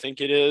car, I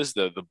think it is.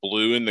 The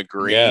blue and the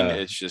green. yeah,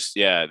 It's just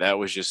yeah, that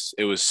was just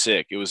it was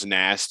sick. It was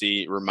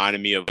nasty. It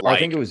reminded me of I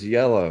think like it was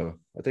yellow.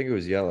 I think it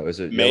was yellow. Is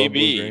it yellow,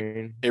 blue, maybe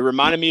green? it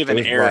reminded me of It an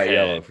was bright airhead.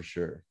 yellow for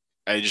sure.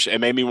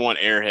 It made me want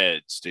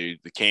airheads, dude.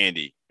 The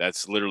candy.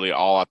 That's literally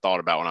all I thought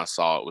about when I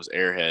saw it was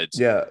airheads.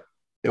 Yeah,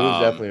 it was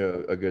Um,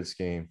 definitely a good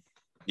scheme.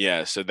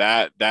 yeah, so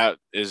that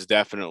is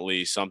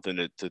definitely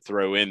something to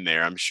throw in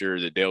there. I'm sure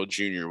that Dale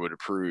Jr. would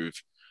approve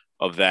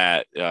of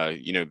that.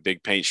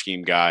 Big paint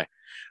scheme guy.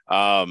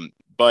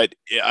 But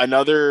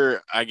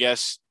another, I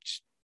guess,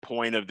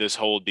 point of this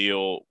whole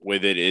deal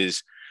with it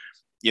is,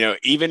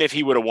 even if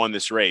he would have won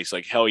this race,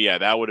 like hell yeah,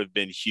 that would have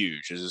been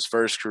huge. As his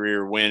first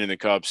career win in the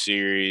Cup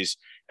Series,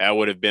 that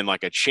would have been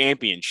like a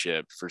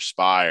championship for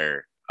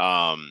Spire.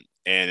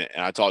 And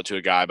I talked to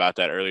a guy about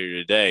that earlier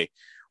today.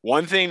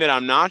 One thing that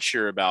I'm not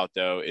sure about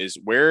though is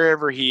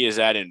wherever he is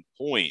at in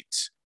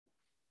points,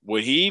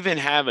 would he even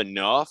have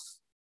enough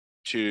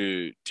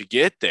to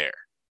get there?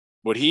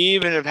 Would he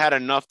even have had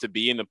enough to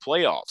be in the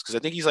playoffs? Because I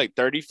think he's like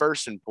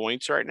 31st in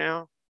points right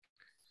now.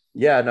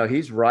 Yeah, no,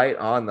 he's right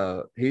on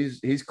the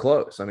he's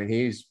close. I mean,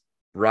 he's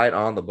right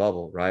on the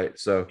bubble, right?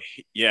 So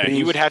Yeah,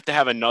 he would he's have to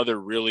have another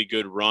really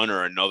good run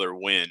or another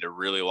win to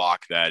really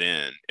lock that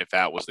in if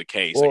that was the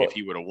case, like if well,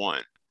 he would have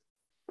won.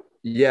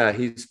 yeah,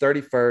 he's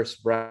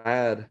 31st.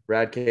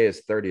 Brad K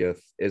is 30th.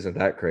 Isn't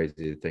that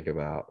crazy to think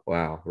about?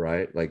 Wow,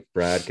 right? Like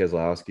Brad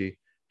Keselowski,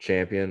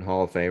 champion,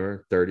 Hall of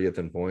Famer, 30th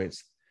in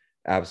points.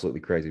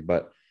 Absolutely crazy.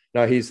 But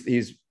no,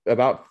 he's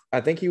about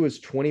I think he was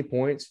 20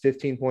 points,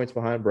 15 points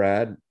behind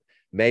Brad,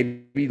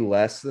 maybe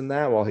less than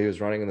that while he was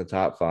running in the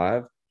top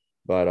five.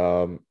 But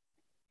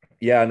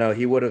yeah, no,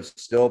 he would have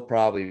still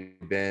probably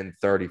been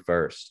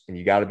 31st, and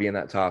you got to be in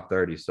that top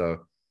 30. So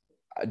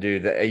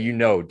dude,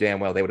 damn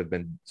well they would have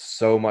been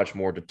so much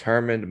more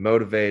determined,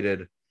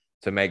 motivated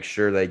to make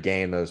sure they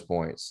gain those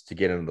points to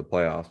get into the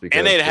playoffs And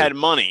because they'd had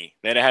money.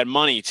 They'd had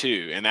money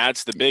too. And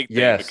that's the big thing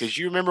yes, because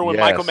you remember when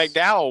Michael yes.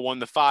 McDowell won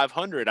the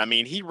 500. I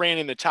mean, he ran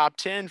in the top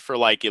 10 for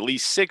like at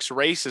least 6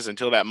 races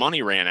until that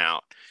money ran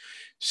out.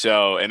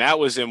 So, and that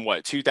was in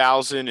what,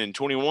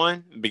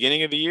 2021,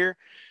 beginning of the year.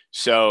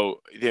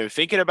 So,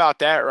 thinking about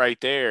that right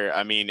there,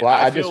 I mean, Well,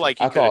 I feel like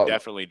he could have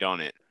definitely done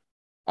it.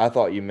 I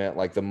thought you meant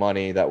like the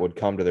money that would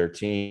come to their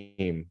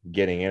team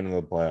getting into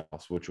the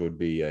playoffs, which would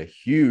be a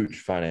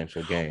huge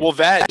financial gain Well,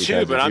 that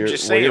too, because but if I'm you're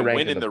just where you're saying,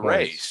 ranked in winning the the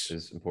points race,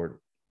 is important.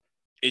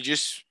 it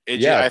just,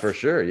 Yeah, for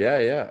sure. Yeah,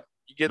 yeah.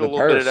 you get a The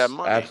little bit of that purse,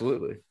 money,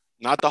 absolutely.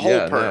 not the whole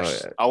Yeah, no,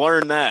 purse. I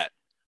learned that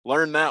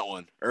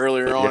one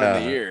earlier on in the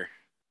yeah. year.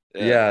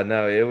 Yeah. Yeah,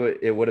 no,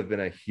 it would have been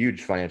a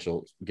huge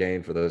financial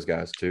gain for those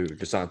guys too,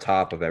 just on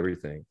top of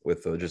everything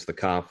with just the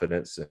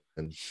confidence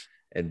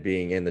and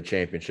being in the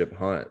championship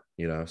hunt,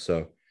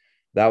 So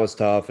that was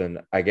tough. And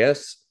I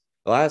guess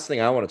the last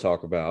thing I want to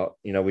talk about,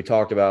 we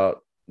talked about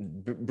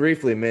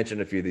briefly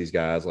mentioned a few of these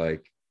guys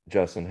like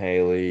Justin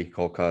Haley,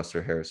 Cole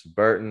Custer, Harrison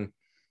Burton.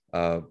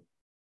 Uh,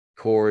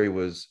 Corey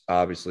was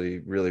obviously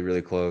really,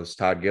 really close.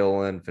 Todd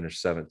Gilliland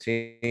finished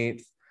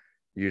 17th.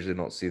 Usually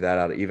don't see that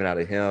out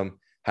of him.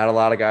 Had a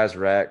lot of guys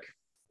wreck.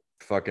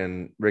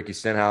 Fucking Ricky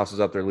Stenhouse was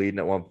up there leading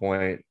at one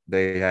point.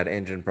 They had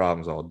engine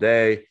problems all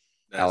day.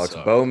 That Alex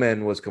sucked.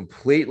 Bowman was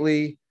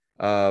completely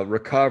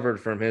recovered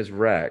from his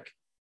wreck,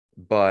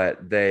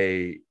 but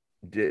they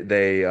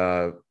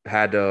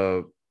had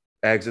to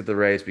exit the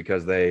race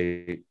because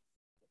they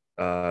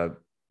uh,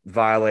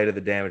 violated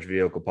the damaged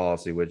vehicle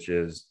policy, which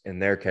is in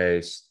their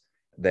case,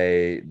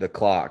 the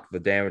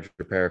damage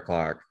repair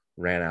clock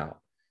ran out.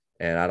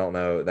 And I don't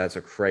know, that's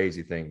a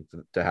crazy thing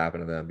to happen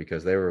to them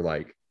because they were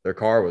like, their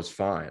car was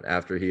fine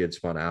after he had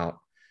spun out.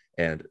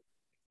 And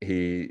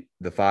the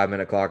 5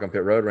 minute clock on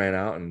pit road ran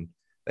out and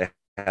they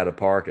had to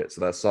park it.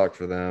 So that sucked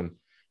for them.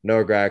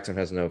 Noah Gragson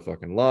has no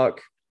fucking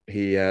luck.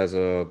 He has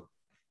a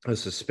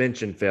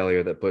suspension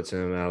failure that puts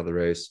him out of the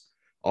race.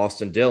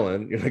 Austin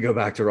Dillon, you're going to go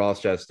back to Ross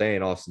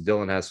Chastain. Austin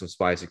Dillon has some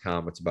spicy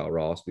comments about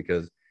Ross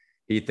because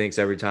he thinks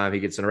every time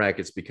he gets in a wreck,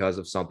 it's because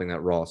of something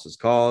that Ross has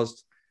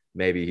caused.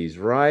 Maybe he's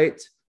right.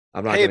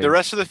 Hey, the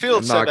rest of the I'm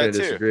field said not that going to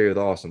too. disagree with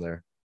Austin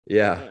there.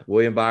 Yeah. Yeah.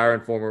 William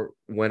Byron, former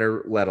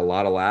winner, led a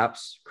lot of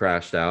laps,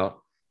 crashed out.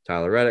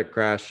 Tyler Reddick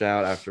crashed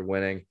out after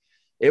winning.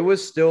 It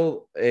was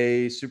still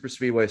a super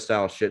speedway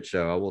style shit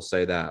show. I will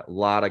say that. A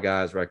lot of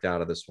guys wrecked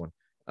out of this one.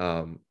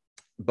 Um,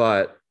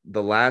 but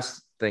the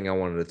last thing I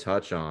wanted to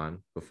touch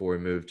on before we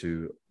move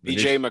to the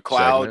BJ news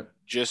McLeod, segment.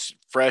 just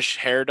fresh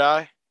hair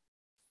dye.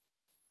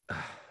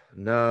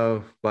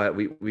 No, but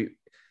we for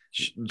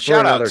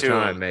Shout out another to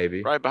time him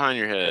maybe. right behind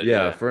your head.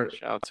 Yeah, Yeah. for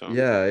Shout out to him.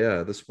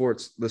 yeah, the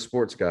sports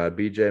guy,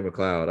 BJ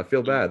McLeod. I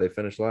feel Mhm. bad they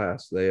finished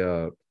last.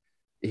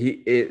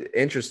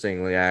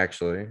 Interestingly,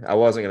 actually, I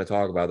wasn't going to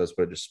talk about this,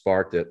 but it just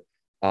sparked it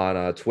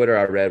on Twitter.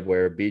 I read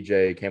where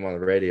BJ came on the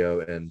radio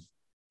and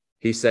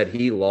he said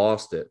he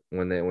lost it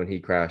when he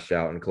crashed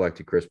out and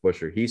collected Chris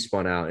Buescher. He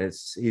spun out, and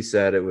he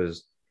said it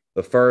was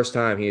the first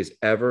time he's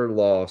ever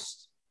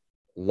lost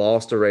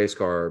a race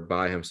car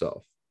by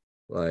himself,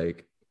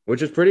 like,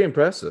 which is pretty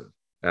impressive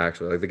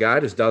actually. Like, the guy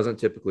just doesn't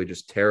typically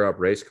just tear up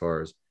race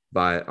cars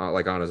by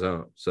like on his own.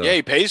 Yeah, So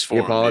he pays he for him,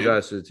 dude.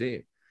 apologized to the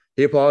team.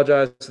 He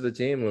apologized to the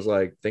team and was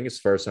like, I think it's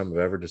the first time I've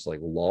ever just like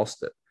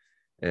lost it.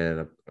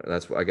 And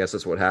I guess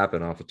that's what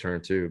happened off of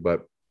turn two.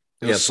 But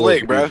It yeah, was pulls for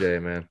slick, bro. BJ,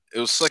 man. It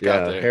was slick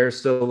out Yeah, there. hair's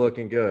still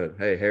looking good.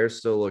 Hey, hair's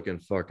still looking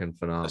fucking That's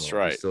phenomenal. He's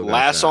right. still got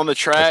Last that. on the That's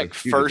a track,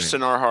 huge first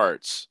in advantage. our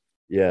hearts.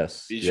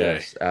 Yes, BJ.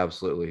 yes,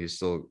 absolutely.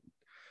 He's I'm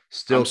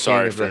still king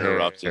sorry of for the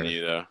interrupting hair.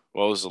 you though.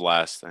 What was the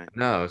last thing?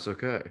 No, it's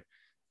okay.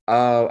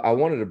 I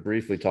wanted to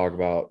briefly talk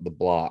about the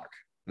block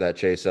that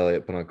Chase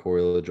Elliott put on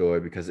Corey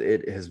LaJoy because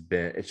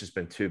it's just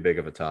been too big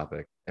of a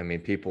topic. I mean,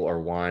 people are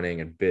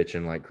whining and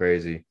bitching like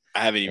crazy.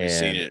 I haven't even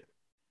seen And it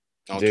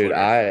on dude,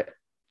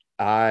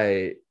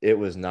 Twitter. it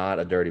was not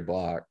a dirty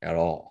block at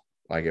all.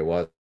 Like, it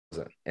wasn't.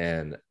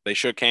 And They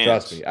shook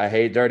trust hands. me, I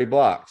hate dirty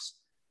blocks.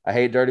 I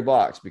hate dirty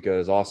blocks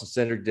because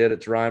Austin Cindric did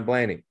it to Ryan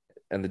Blaney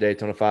and the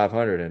Daytona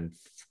 500 and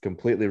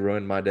completely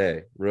ruined my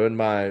day, ruined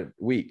my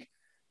week,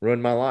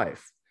 ruined my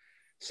life.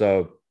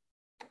 So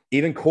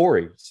even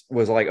Corey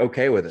was like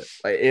okay with it.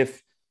 Like,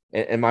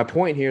 and my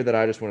point here that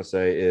I just want to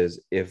say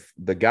is, if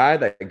the guy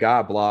that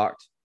got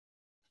blocked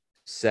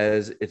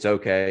says it's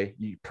okay,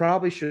 you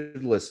probably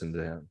should listen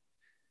to him.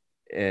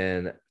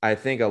 And I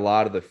think a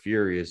lot of the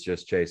fury is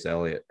just Chase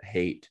Elliott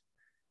hate,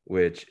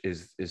 which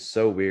is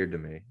so weird to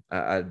me.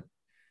 I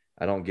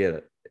don't get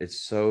it. It's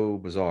so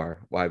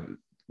bizarre why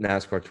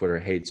NASCAR Twitter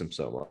hates him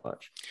so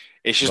much.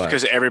 It's just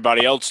because But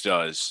everybody else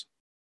does.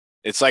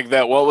 It's like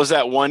that. What was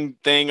that one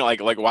thing?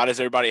 Like why does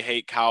everybody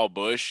hate Kyle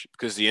Busch?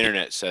 Because the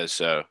internet says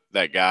so.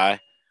 That guy.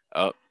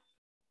 Oh,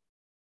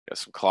 got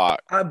some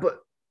clock. I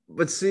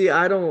but see,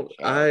 I don't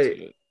Shout out to I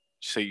it.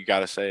 So you got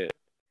to say it.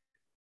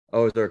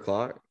 oh, is there a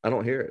clock? I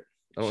don't hear it.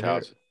 I don't hear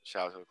it.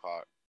 Shout out to the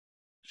clock.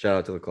 Shout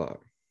out to the clock.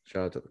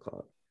 Shout out to the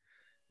clock.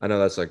 I know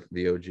that's like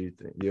the OG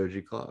thing, the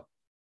OG clock,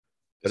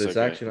 but It's it's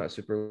okay. actually not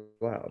super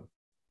loud.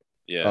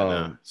 Yeah,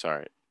 no, it's all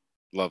right.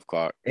 Love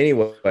clock.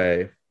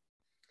 Anyway,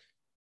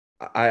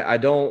 I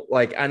don't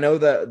like. I know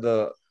that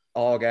the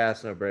all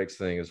gas no brakes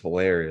thing is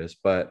hilarious,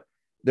 but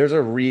there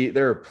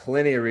are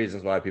plenty of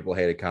reasons why people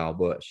hated Kyle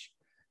Busch.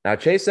 Now,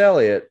 Chase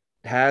Elliott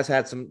has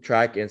had some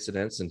track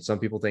incidents, and some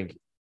people think,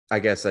 I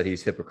guess, that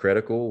he's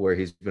hypocritical, where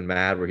he's been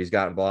mad, where he's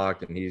gotten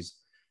blocked, and he's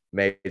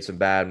made some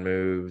bad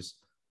moves.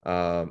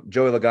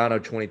 Joey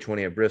Logano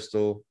 2020 at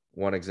Bristol,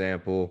 one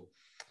example.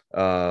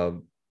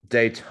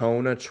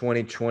 Daytona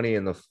 2020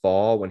 in the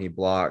fall when he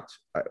blocked,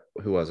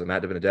 who was it?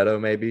 Matt DiBenedetto,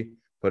 maybe,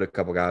 put a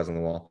couple guys on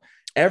the wall.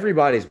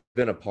 Everybody's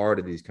been a part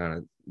of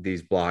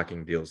these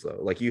blocking deals, though.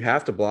 Like, you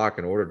have to block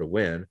in order to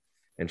win.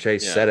 And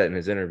Chase Yeah. said it in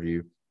his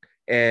interview.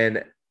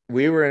 And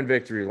we were in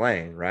victory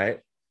lane,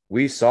 right?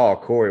 We saw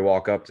Corey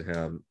walk up to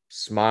him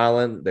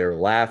smiling. They were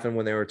laughing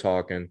when they were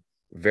talking,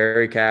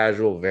 very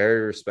casual,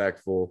 very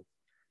respectful.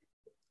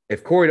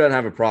 If Corey doesn't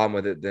have a problem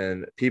with it,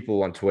 then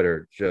people on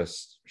Twitter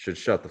just should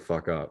shut the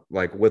fuck up.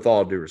 Like, with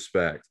all due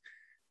respect,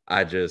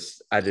 I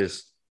just,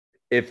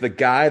 if the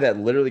guy that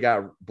literally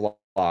got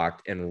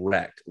blocked and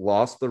wrecked,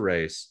 lost the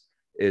race,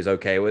 is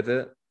okay with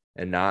it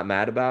and not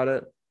mad about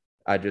it,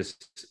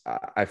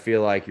 I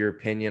feel like your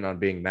opinion on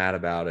being mad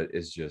about it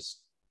is just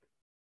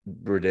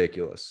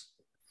ridiculous.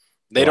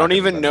 They For don't lack of a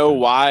even better know term.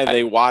 why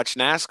they watch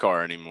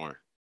NASCAR anymore.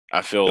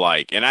 I feel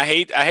like, and I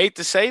hate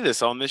to say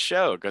this on this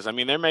show because I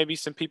mean there may be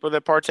some people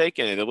that partake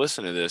in it that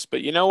listen to this,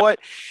 but you know what?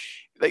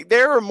 Like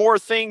there are more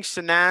things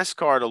to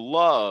NASCAR to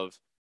love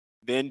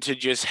than to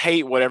just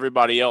hate what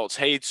everybody else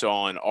hates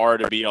on, or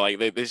to be like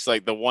this,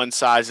 like the one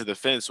size of the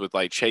fence with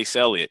like Chase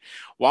Elliott.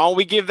 Why don't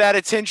we give that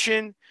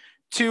attention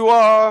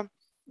to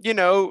you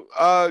know,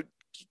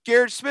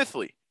 Garrett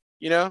Smithley?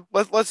 You know,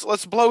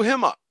 let's blow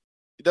him up.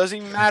 It doesn't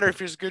even matter if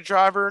he's a good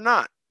driver or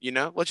not. You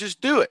know, let's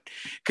just do it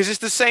because it's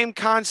the same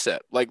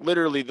concept. Like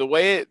literally, the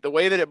way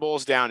that it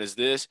boils down is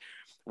this: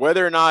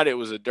 whether or not it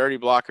was a dirty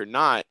block or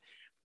not,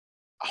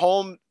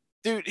 home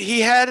dude,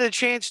 he had a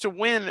chance to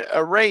win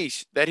a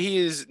race that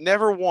he has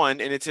never won,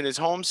 and it's in his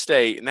home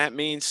state, and that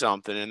means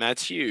something, and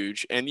that's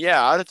huge. And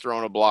yeah, I'd have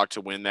thrown a block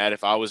to win that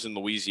if I was in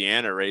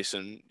Louisiana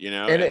racing, you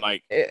know, And and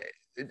like it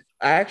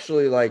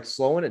actually, like,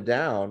 slowing it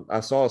down,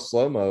 I saw a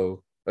slow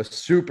mo a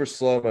super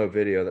slow-mo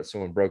video that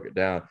someone broke it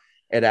down.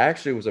 It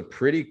actually was a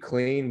pretty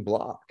clean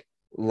block.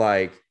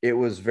 Like it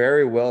was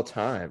very well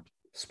timed.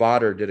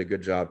 Spotter did a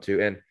good job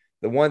too. And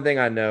the one thing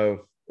I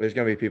know, there's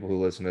going to be people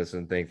who listen to this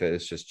and think that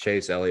it's just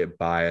Chase Elliott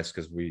bias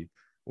because we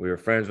were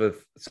friends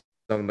with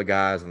some of the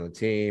guys on the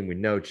team. We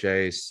know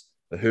Chase,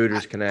 the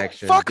Hooters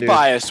connection. Fuck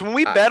bias. When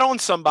we bet on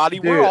somebody,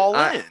 we're all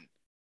in.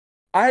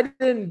 I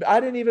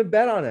didn't even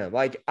bet on him.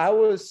 Like I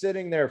was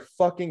sitting there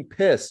fucking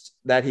pissed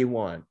that he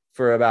won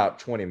for about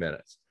 20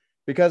 minutes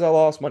because I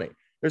lost money.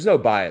 There's no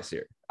bias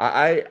here.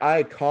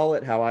 I call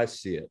it how I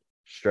see it,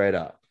 straight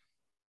up.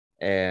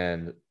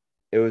 And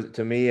it was,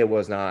 to me, it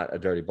was not a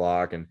dirty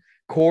block. And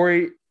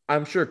Corey,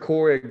 I'm sure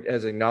Corey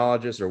has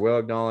acknowledged this or will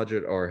acknowledge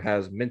it or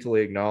has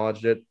mentally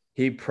acknowledged it.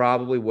 He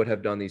probably would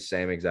have done the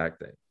same exact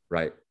thing,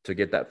 right? To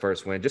get that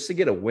first win, just to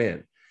get a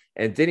win.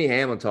 And Denny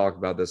Hamlin talked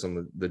about this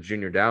on the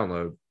junior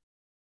download.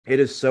 It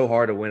is so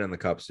hard to win in the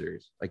Cup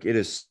Series. Like it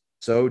is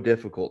so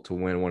difficult to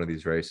win one of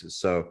these races.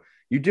 So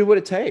you do what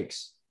it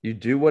takes. You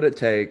do what it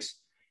takes.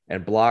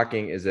 And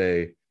blocking is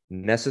a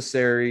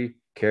necessary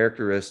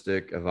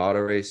characteristic of auto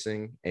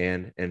racing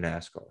and in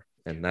NASCAR.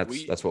 And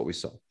that's what we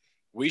saw.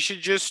 We should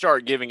just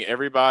start giving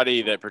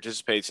everybody that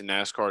participates in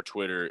NASCAR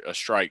Twitter a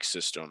strike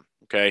system.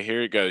 Okay,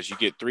 here it goes. You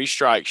get 3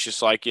 strikes,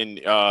 just like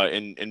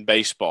in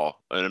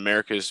baseball, in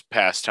America's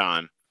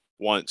pastime.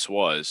 Once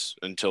was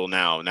until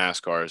now.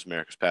 NASCAR is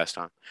America's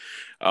pastime.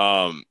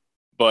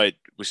 But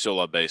we still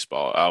love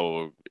baseball. I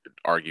will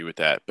argue with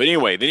that. But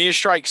anyway, they need a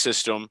strike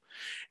system.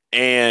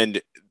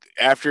 And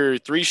after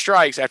 3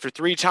 strikes, after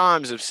 3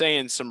 times of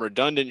saying some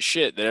redundant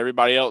shit that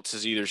everybody else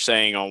is either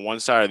saying on one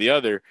side or the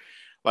other,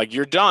 like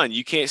you're done.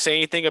 You can't say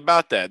anything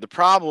about that. The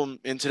problem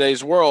in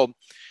today's world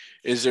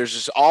is there's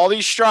just all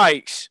these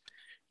strikes,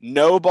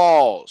 no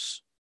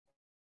balls.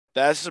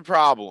 That's the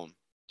problem.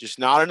 Just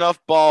not enough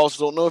balls.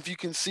 Don't know if you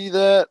can see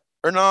that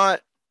or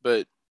not,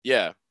 but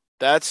yeah,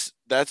 that's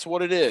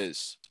what it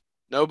is.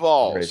 No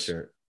balls. Great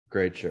shirt.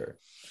 Great shirt.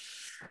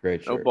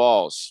 Great shirt. No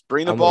balls.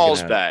 Bring the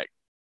balls back.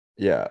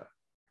 Yeah.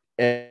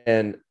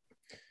 And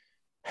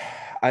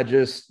I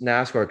just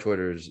NASCAR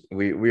Twitter's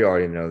we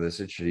already know this.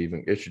 It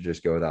should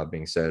just go without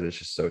being said. It's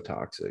just so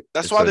toxic.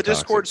 That's why the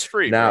Discord's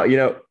free. Now,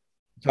 the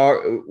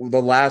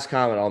last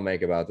comment I'll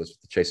make about this with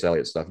the Chase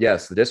Elliott stuff.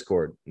 Yes, the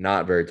Discord,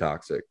 not very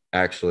toxic.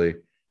 Actually,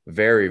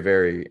 very,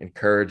 very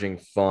encouraging,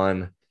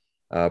 fun,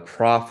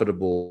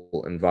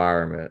 profitable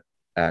environment,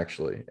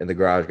 actually, in the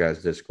Garage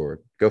Guys Discord.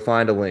 Go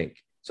find a link.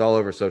 It's all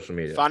over social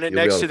media. Find it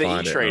next to the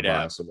E-Trade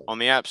app on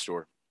the App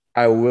Store.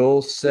 I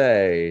will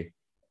say,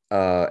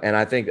 and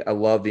I think I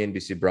love the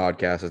NBC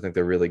broadcast. I think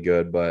they're really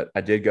good, but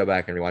I did go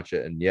back and rewatch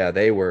it. And yeah,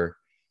 they were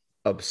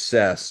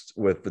obsessed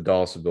with the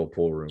Dawsonville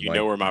pool room. You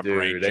know where my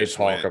brain they just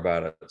talk went.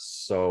 about it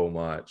so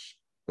much.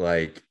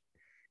 Like,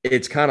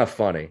 it's kind of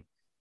funny.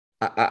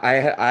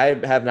 I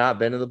have not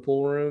been to the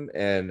pool room,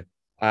 and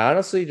I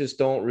honestly just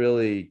don't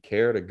really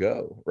care to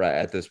go right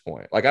at this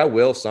point. Like, I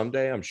will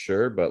someday, I'm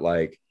sure, but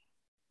like,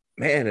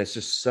 man, it's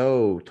just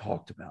so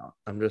talked about.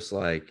 I'm just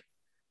like,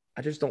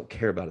 I just don't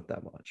care about it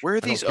that much. Where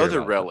are these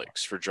other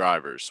relics for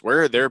drivers?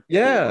 Where are their pool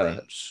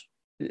rooms?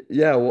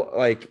 Yeah, well,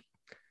 like,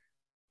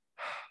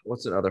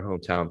 what's another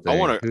hometown thing? I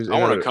want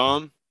to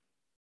come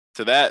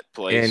to that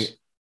place.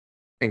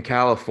 In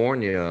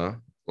California,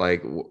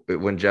 like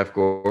when Jeff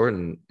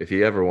Gordon, if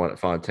he ever won at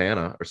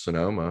Fontana or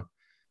Sonoma,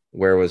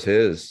 where was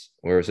his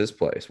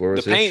place? Where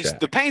was his shack?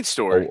 The paint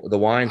store, the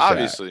wine shack,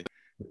 obviously.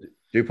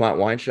 DuPont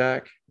Wine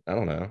Shack. I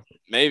don't know.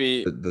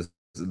 Maybe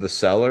the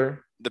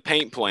cellar, the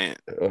paint plant.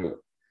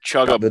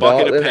 Chug a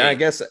bucket of paint. I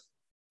guess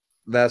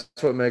that's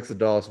what makes the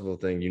Dawsonville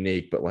thing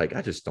unique. But like,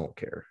 I just don't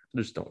care. I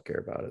just don't care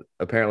about it.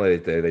 Apparently,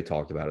 they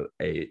talked about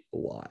it a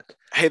lot.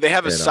 Hey, they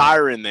have a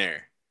siren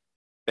there.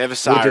 They have a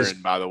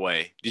siren, by the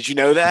way. Did you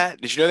know that?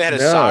 Did you know they had a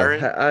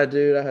siren? I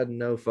had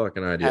no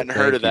fucking idea. Hadn't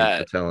heard of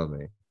that. For telling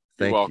me.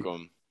 You're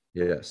welcome.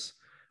 Yes.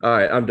 All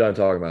right, I'm done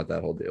talking about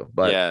that whole deal.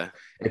 But yeah,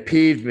 it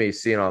peeved me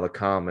seeing all the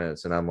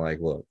comments, and I'm like,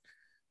 look,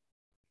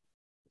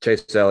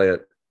 Chase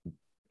Elliott,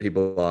 he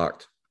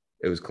blocked.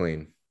 It was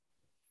clean.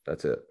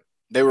 That's it.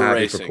 They were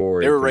racing.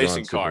 They were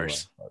racing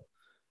cars.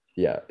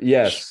 Yeah.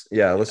 Yes.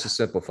 Yeah. Let's just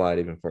simplify it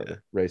even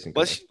further. Racing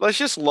cars. Let's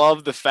just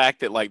love the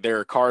fact that like there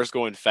are cars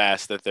going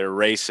fast, that they're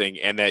racing,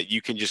 and that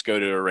you can just go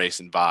to a race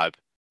and vibe.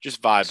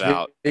 Just vibe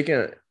out.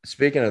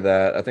 Speaking of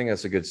that, I think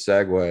that's a good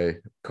segue.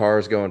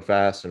 Cars going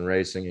fast and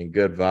racing and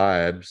good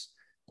vibes.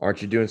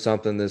 Aren't you doing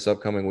something this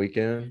upcoming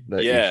weekend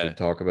that you should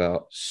talk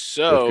about?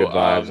 So with good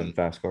vibes and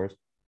fast cars.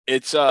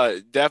 It's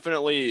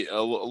definitely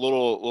a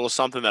little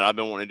something that I've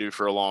been wanting to do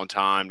for a long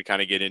time to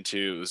kind of get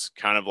into. It was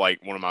kind of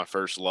like one of my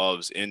first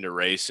loves into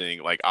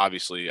racing. Like,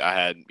 obviously, I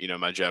had,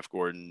 my Jeff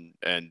Gordon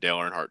and Dale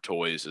Earnhardt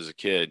toys as a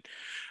kid.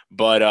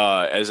 But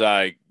as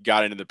I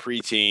got into the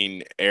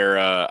preteen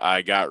era,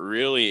 I got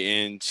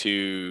really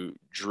into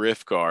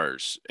drift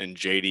cars and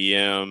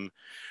JDM.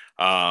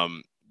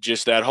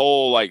 Just that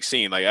whole like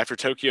scene. Like after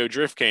Tokyo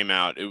Drift came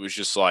out, it was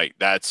just like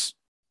that's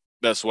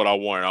what I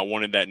wanted. I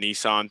wanted that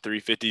Nissan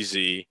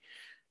 350Z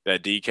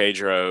that DK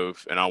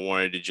drove, and I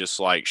wanted to just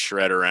like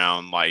shred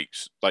around like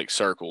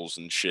circles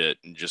and shit,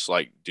 and just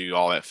like do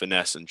all that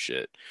finesse and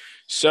shit.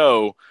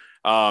 So,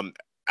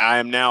 I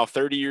am now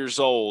 30 years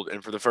old,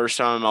 and for the first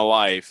time in my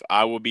life,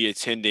 I will be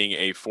attending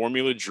a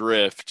Formula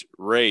Drift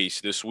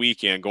race this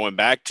weekend, going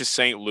back to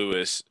St.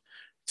 Louis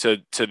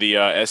to the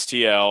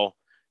STL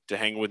to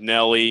hang with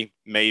Nelly,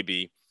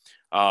 maybe.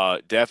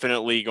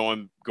 Definitely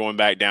going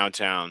back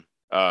downtown.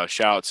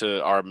 Shout out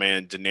to our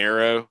man De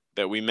Niro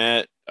that we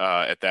met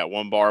at that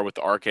one bar with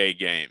the arcade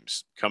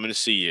games. Coming to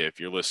see you if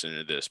you're listening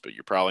to this, but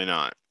you're probably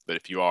not. But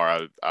if you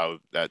are,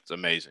 that's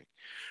amazing.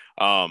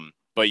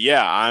 But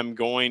yeah, I'm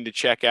going to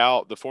check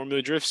out the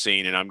Formula Drift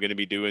scene, and I'm going to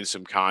be doing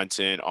some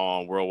content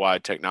on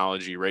Worldwide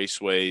Technology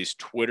Raceway's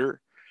Twitter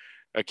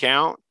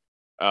account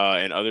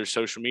and other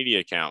social media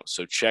accounts.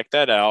 So check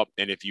that out.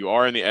 And if you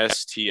are in the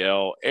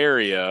STL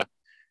area,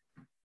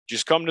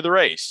 just come to the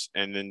race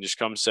and then just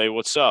come say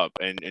what's up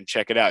and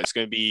check it out. It's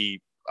going to be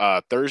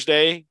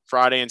Thursday,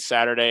 Friday, and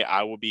Saturday.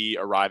 I will be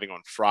arriving on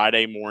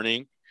Friday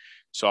morning.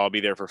 So I'll be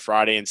there for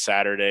Friday and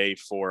Saturday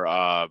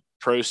for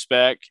Pro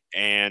Spec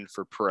and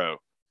for Pro.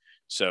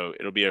 So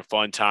it'll be a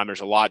fun time.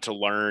 There's a lot to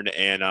learn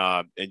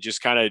and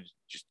just kind of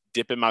just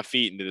dipping my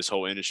feet into this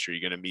whole industry.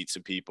 You're going to meet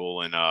some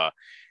people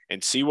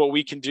and see what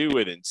we can do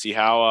with it and see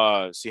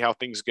how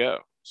things go.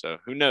 So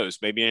who knows?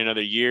 Maybe in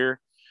another year,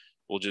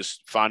 we'll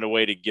just find a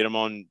way to get them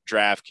on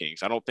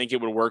DraftKings. I don't think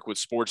it would work with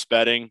sports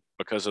betting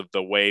because of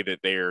the way that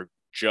they're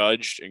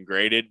judged and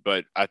graded,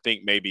 but I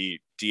think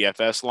maybe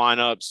DFS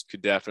lineups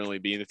could definitely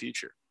be in the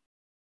future.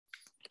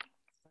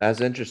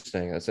 That's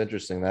interesting.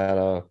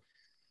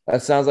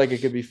 That sounds like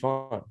it could be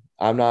fun.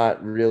 I'm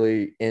not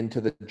really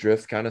into the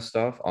drift kind of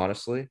stuff,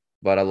 honestly,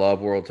 but I love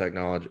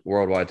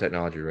Worldwide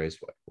Technology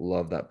Raceway.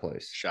 Love that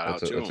place. Shout out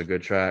to It's a them.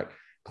 good track,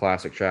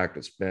 classic track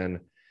that's been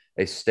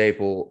a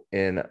staple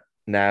in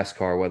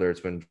NASCAR, whether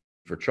it's been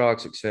for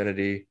trucks,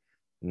 Xfinity,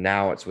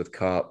 now it's with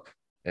Cup,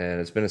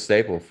 and it's been a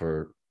staple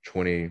for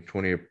 20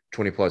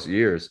 plus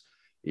years,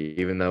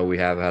 even though we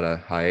have had a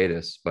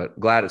hiatus. But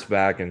glad it's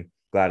back and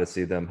glad to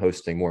see them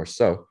hosting more.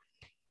 So,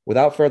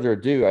 without further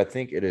ado, I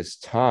think it is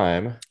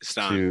time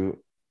to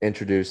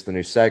introduce the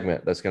new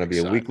segment that's going to be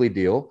a weekly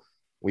deal.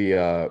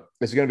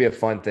 It's going to be a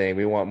fun thing.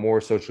 We want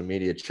more social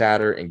media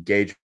chatter,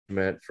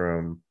 engagement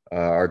from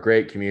our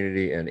great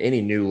community and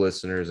any new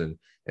listeners and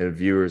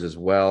viewers as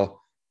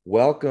well.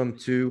 Welcome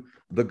to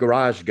the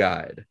Garage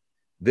Guide.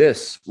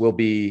 This will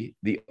be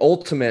the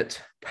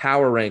ultimate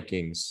power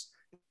rankings,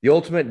 the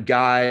ultimate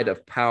guide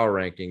of power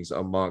rankings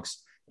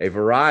amongst a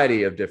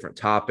variety of different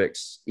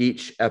topics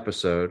each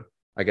episode.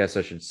 I guess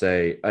I should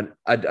say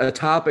a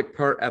topic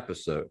per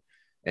episode.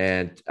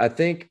 And I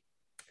think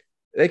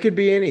it could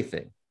be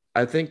anything.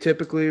 I think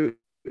typically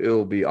it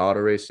will be auto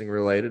racing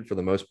related for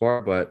the most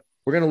part, but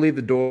we're going to leave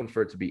the door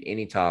for it to be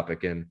any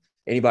topic. And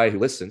anybody who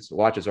listens,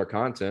 watches our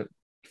content,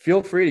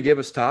 feel free to give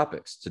us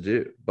topics to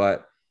do.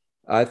 But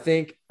I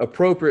think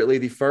appropriately,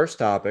 the first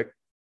topic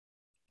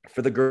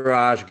for the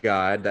Garage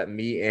Guide that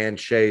me and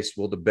Chase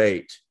will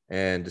debate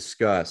and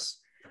discuss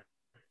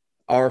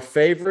our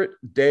favorite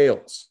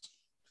Dales,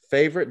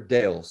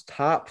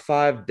 top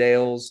 5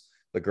 Dales,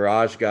 the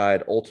Garage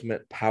Guide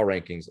Ultimate Power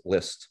Rankings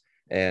list.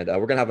 And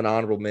we're going to have an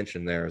honorable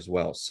mention there as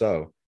well.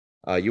 So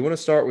you want to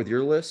start with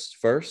your list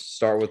first?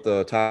 Start with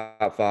the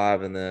top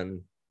 5 and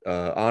then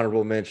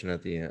honorable mention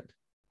at the end.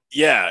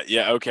 Yeah.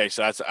 Okay.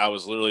 So I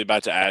was literally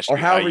about to ask or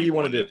you however how you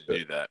want to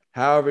do that.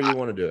 However you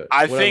want to do it.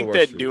 I think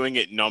that doing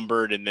it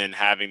numbered and then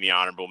having the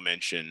honorable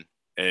mention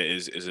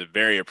is a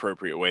very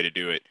appropriate way to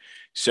do it.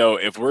 So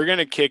if we're going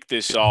to kick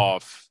this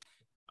off,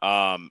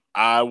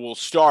 I will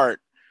start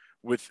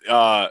with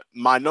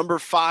my number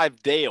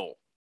 5 Dale.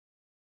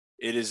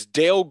 It is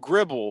Dale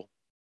Gribble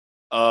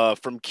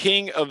from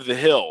King of the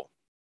Hill.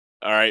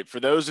 All right. For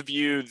those of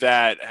you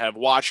that have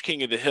watched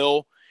King of the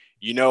Hill,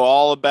 you know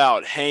all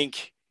about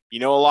Hank. You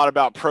know a lot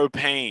about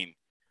propane.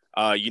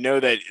 You know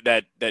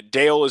that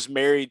Dale is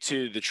married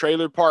to the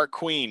trailer park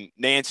queen,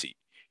 Nancy.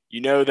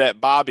 You know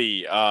that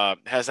Bobby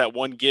has that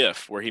one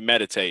GIF where he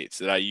meditates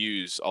that I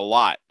use a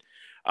lot.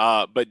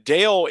 But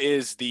Dale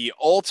is the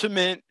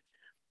ultimate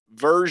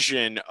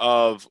version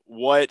of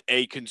what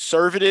a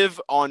conservative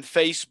on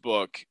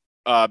Facebook,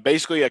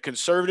 basically a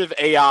conservative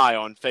AI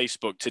on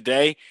Facebook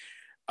today.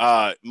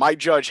 Mike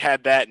Judge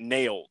had that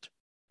nailed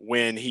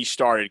when he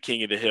started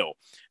King of the Hill.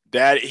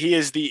 That he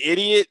is the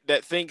idiot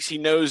that thinks he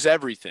knows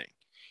everything.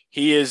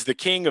 He is the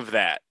king of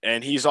that.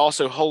 And he's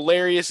also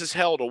hilarious as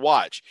hell to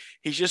watch.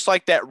 He's just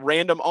like that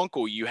random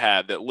uncle you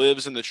have that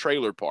lives in the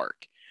trailer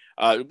park.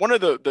 One of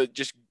the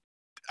just,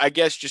 I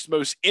guess, just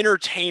most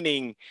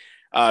entertaining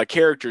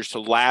characters to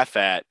laugh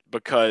at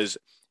because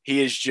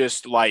he is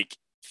just like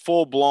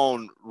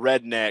full-blown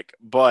redneck,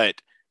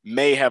 but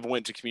may have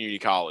went to community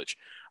college.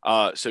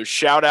 So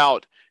shout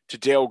out to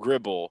Dale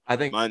Gribble. I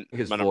think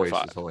his voice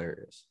is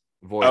hilarious.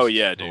 Oh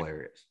yeah, dude.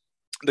 Hilarious.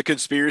 The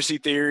conspiracy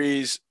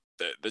theories,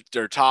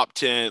 their top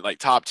 10, like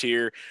top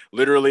tier,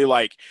 literally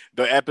like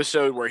the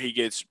episode where he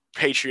gets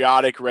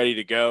patriotic, ready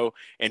to go,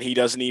 and he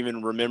doesn't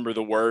even remember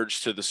the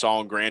words to the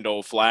song Grand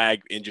Old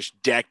Flag and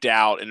just decked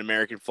out an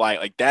American flag.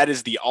 Like that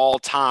is the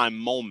all-time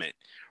moment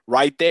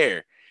right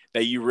there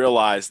that you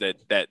realize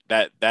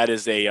that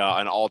is a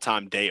an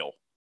all-time Dale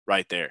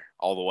right there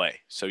all the way.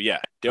 So yeah,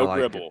 I Dale like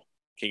it. Gribble,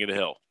 King of the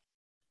Hill.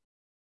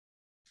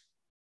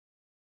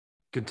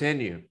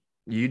 Continue.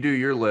 You do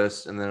your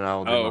list, and then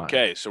I'll do Oh, mine.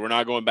 okay. So we're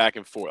not going back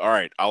and forth. All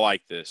right. I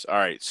like this. All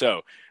right.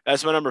 So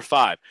that's my number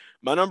 5.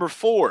 My number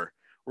 4,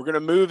 we're going to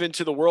move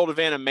into the world of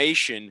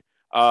animation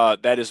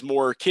that is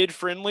more kid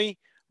friendly,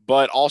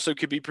 but also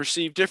could be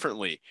perceived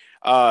differently.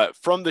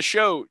 From the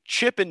show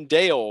Chip and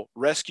Dale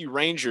Rescue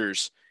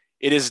Rangers,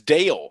 it is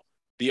Dale,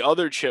 the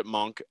other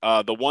chipmunk,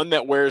 the one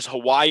that wears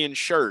Hawaiian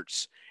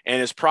shirts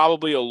and is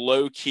probably a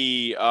low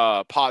key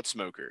pot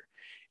smoker.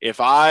 If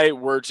I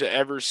were to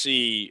ever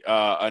see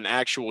an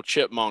actual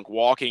chipmunk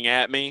walking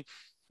at me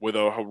with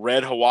a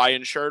red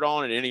Hawaiian shirt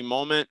on at any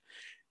moment,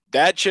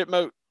 that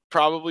chipmunk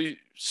probably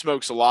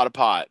smokes a lot of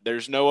pot.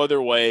 There's no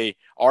other way,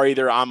 or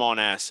either I'm on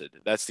acid.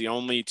 That's the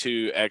only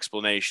two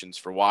explanations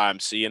for why I'm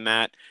seeing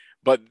that.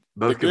 But the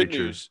Both could be good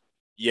true. news,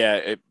 yeah,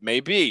 it may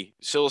be.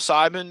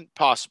 Psilocybin,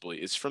 possibly.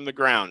 It's from the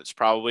ground. It's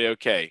probably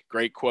okay.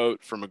 Great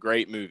quote from a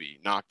great movie,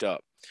 Knocked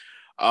Up.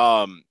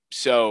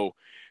 So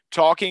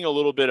talking a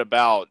little bit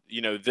about,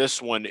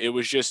 this one, it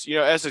was just,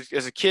 as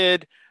a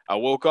kid, I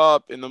woke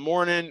up in the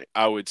morning,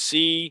 I would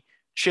see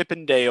Chip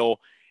and Dale.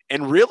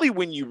 And really,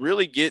 when you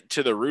really get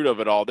to the root of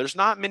it all, there's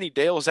not many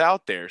Dales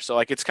out there. So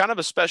like, it's kind of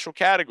a special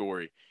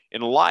category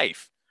in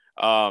life.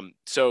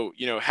 So,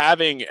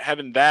 having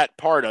that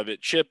part of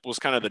it, Chip was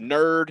kind of the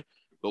nerd,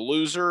 the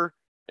loser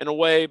in a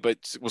way,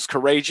 but was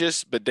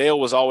courageous. But Dale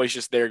was always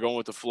just there going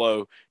with the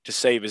flow to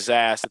save his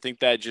ass. I think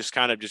that just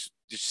kind of just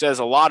says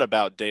a lot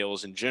about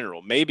Dales in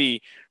general.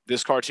 Maybe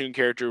this cartoon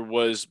character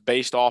was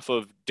based off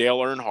of Dale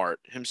Earnhardt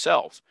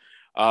himself,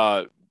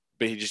 but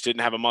he just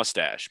didn't have a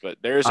mustache. But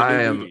there's a I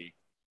new am. movie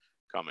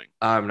coming.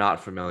 I'm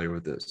not familiar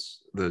with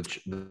this.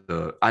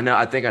 The I know.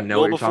 I think I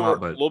know what you're talking about, A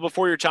but little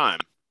before your time.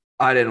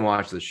 I didn't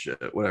watch this shit.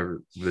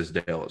 Whatever this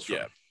Dale is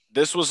Yeah. from.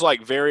 This was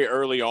like very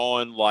early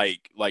on,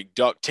 like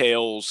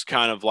DuckTales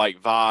kind of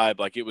like vibe.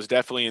 Like it was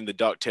definitely in the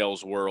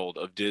DuckTales world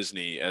of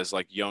Disney as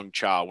like young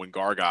child when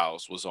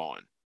Gargoyles was on,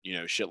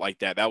 shit like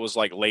that. That was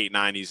like late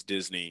 90s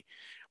Disney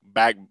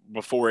back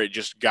before it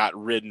just got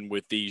ridden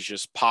with these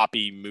just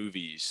poppy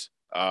movies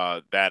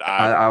that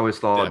I I always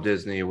thought definitely.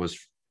 Disney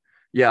was.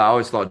 Yeah, I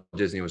always thought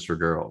Disney was for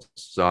girls,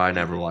 so I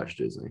never Mhm. watched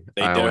Disney.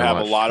 They I do only have a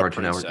watched lot of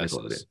Cartoon Network and Nickelodeon.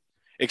 princesses,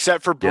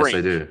 except for Yes,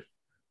 they Brink. do.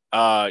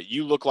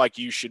 You look like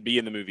you should be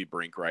in the movie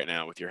Brink right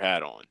now with your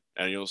hat on,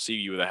 and you'll see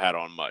you with a hat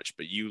on much.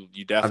 But you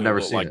I've definitely never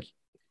look seen like. it.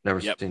 Never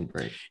Yep. seen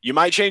Brink. You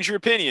might change your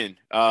opinion.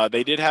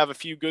 They did have a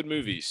few good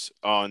movies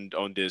on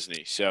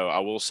Disney, so I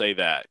will say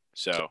that.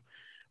 So,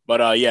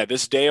 but yeah,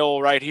 this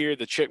Dale right here,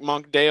 the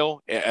Chickmunk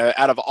Dale,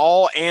 out of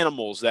all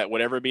animals that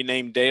would ever be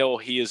named Dale,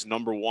 he is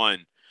number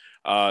one.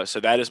 So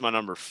that is my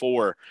number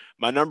 4.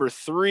 My number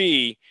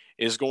 3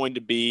 is going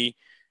to be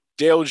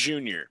Dale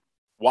Jr.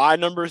 Why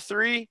number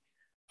 3?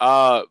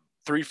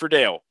 3 for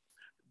Dale.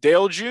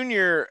 Dale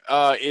Jr.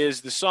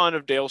 Is the son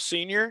of Dale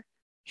Sr.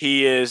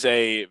 He is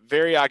a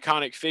very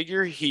iconic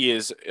figure. He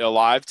is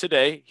alive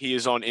today. He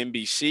is on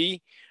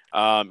NBC.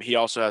 He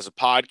also has a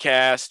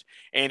podcast,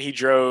 and he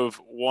drove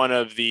one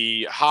of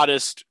the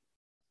hottest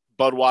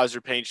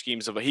Budweiser paint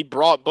schemes of it. He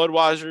brought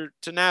Budweiser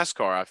to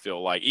NASCAR. I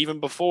feel like even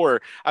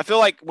before. I feel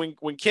like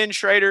when Ken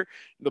Schrader,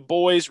 the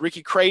boys,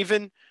 Ricky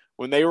Craven,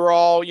 when they were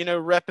all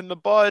repping the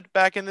Bud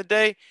back in the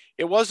day,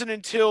 it wasn't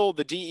until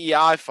the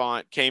DEI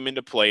font came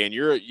into play, and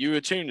you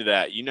attuned to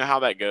that. You know how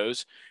that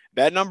goes.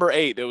 That number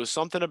 8, there was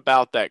something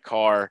about that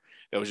car.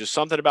 There was just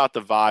something about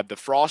the vibe. The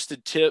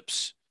frosted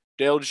tips,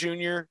 Dale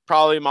Jr.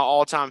 Probably my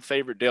all-time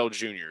favorite Dale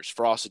Jr.'s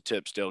frosted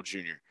tips, Dale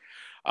Jr.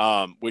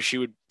 Wish he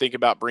would think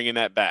about bringing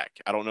that back.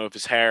 I don't know if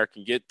his hair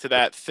can get to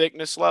that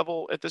thickness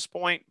level at this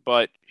point,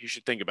 but he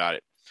should think about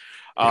it.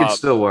 It could Uh,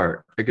 still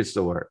work. It could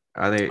still work.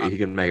 I think uh, he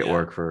can make it yeah,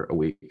 work for a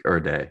week or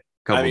a day, I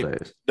couple mean,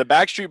 days. the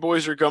Backstreet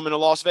Boys are coming to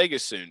Las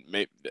Vegas soon.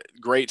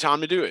 Great time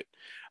to do it.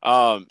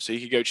 So you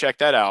could go check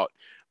that out.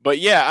 But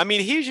yeah, I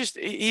mean,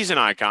 he's an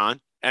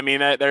icon. I mean,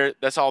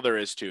 that's all there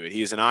is to it.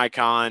 He's an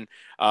icon.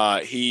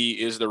 He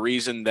is the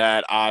reason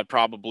that I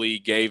probably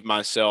gave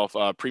myself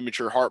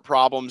premature heart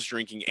problems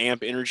drinking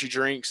AMP energy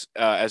drinks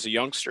as a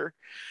youngster.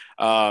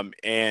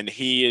 And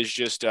he is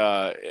just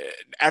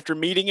after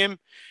meeting him,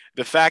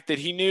 the fact that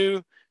he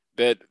knew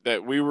that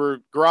we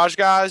were garage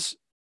guys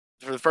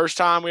for the first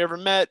time we ever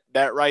met,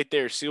 that right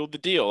there sealed the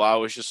deal. I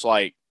was just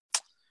like,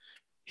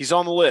 he's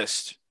on the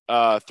list.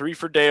 3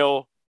 for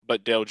Dale,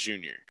 but Dale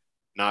Jr.,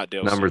 not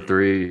Dale Number Sr.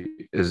 3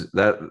 is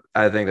that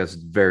I think that's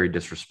very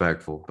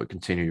disrespectful, but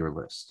continue your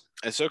list.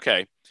 It's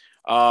okay.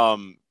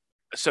 Um,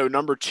 so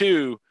number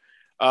 2,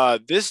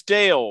 this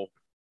Dale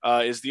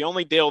is the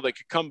only Dale that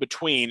could come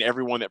between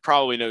everyone that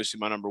probably knows who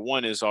my number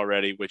 1 is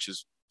already, which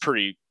is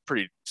pretty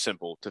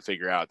simple to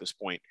figure out at this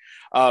point.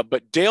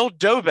 But Dale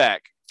Doback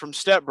from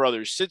Step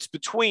Brothers sits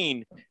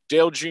between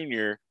Dale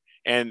Jr.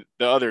 and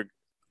the other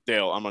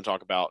Dale I'm going to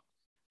talk about.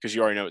 because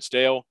you already know it's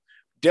Dale.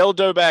 Dale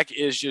Doback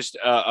is just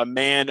a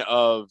man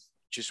of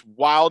just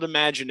wild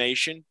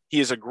imagination. He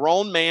is a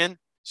grown man,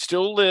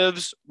 still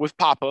lives with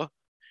Papa,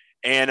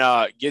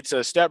 and gets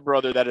a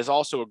stepbrother that is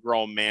also a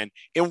grown man.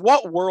 In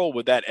what world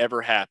would that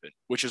ever happen?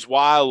 Which is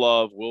why I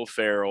love Will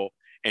Ferrell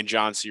and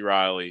John C.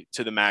 Reilly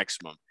to the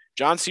maximum.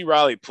 John C.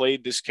 Reilly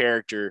played this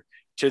character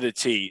to the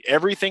T.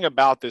 Everything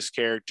about this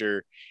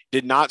character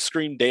did not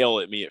scream Dale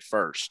at me at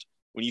first.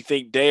 When you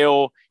think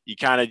Dale, you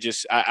kind of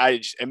I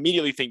just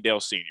immediately think Dale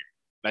Sr.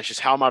 That's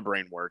just how my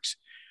brain works.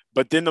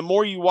 But then the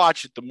more you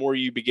watch it, the more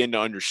you begin to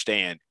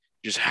understand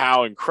just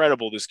how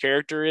incredible this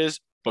character is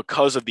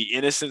because of the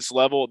innocence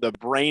level. The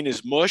brain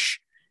is mush,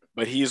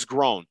 but he is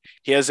grown.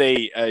 He has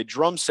a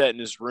drum set in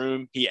his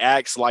room. He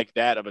acts like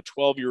that of a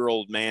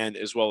 12-year-old man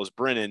as well as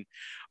Brennan.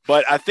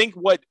 But I think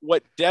what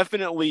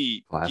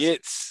definitely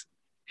gets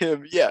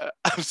him, yeah,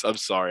 I'm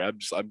sorry.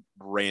 I'm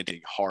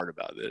ranting hard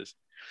about this.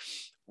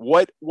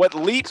 What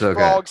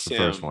leapfrogs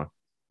him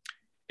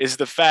is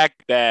the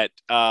fact that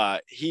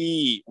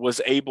he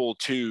was able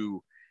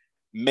to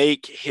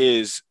make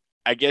his,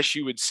 I guess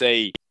you would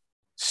say,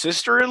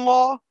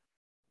 sister-in-law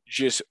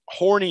just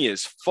horny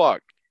as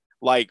fuck,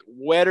 like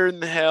wetter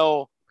than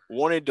hell,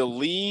 wanted to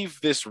leave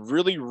this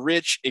really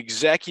rich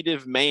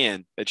executive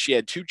man that she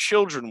had 2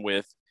 children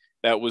with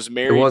that was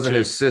married. It wasn't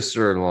his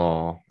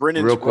sister-in-law.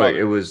 Brennan's real quick, brother.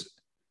 It was,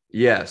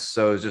 yes.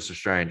 So it was just a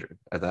stranger.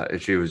 I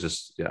thought she was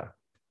just,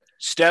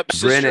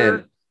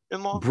 stepsister.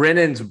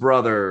 Brennan's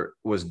brother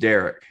was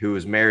Derek, who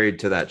was married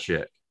to that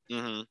chick.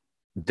 Mm-hmm.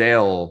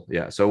 Dale,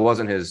 yeah. So it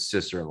wasn't his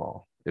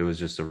sister-in-law. It was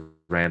just a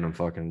random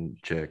fucking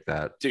chick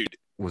that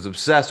was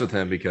obsessed with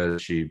him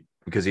because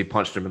he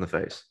punched him in the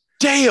face.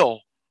 Dale,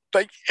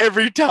 like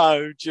every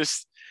time,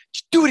 just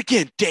do it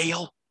again,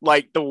 Dale.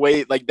 Like the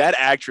way, like that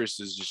actress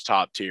is just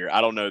top tier.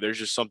 I don't know. There's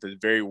just something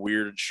very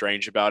weird and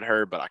strange about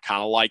her, but I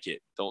kind of like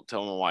it. Don't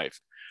tell my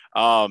wife.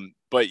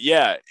 But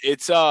yeah,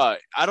 it's I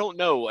don't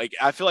know. Like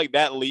I feel like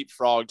that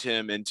leapfrogged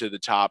him into the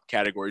top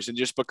categories, and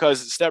just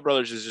because Step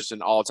Brothers is just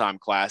an all-time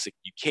classic,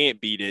 you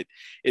can't beat it.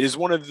 It is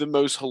one of the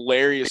most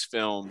hilarious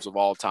films of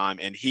all time,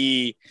 and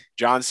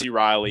John C.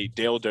 Reilly,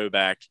 Dale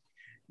Doback,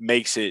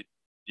 makes it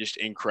just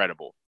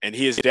incredible. And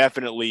he is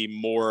definitely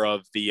more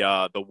of the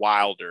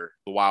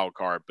wild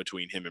card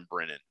between him and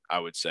Brennan, I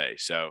would say.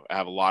 So I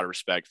have a lot of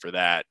respect for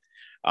that.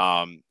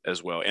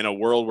 As well. In a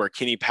world where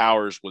Kenny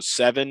Powers was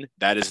 7,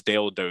 that is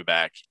Dale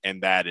Doback,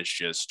 and that is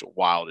just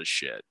wild as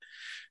shit.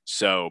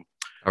 So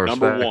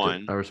number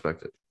 1, I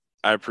respect it.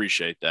 I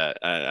appreciate that,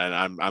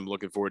 and I'm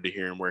looking forward to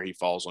hearing where he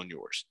falls on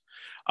yours.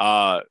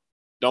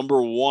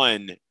 Number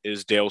 1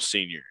 is Dale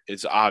Sr.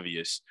 It's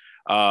obvious.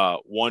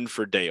 1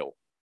 for Dale.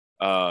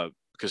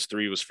 Because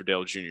 3 was for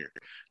Dale Jr.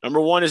 Number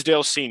 1 is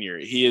Dale Sr.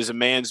 He is a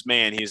man's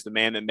man. He is the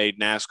man that made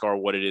NASCAR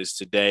what it is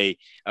today,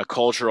 a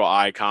cultural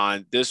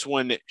icon. This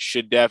one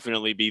should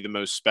definitely be the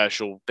most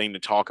special thing to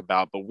talk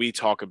about, but we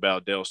talk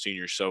about Dale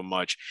Sr. so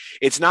much.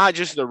 It's not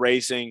just the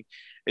racing.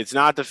 It's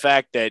not the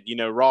fact that,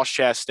 Ross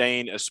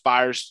Chastain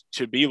aspires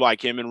to be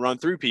like him and run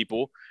through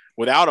people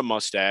without a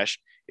mustache.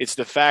 It's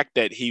the fact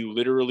that he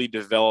literally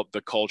developed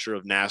the culture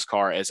of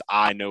NASCAR as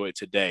I know it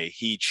today.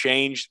 He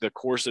changed the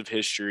course of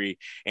history,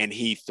 and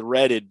he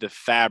threaded the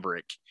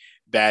fabric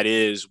that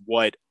is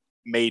what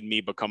made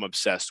me become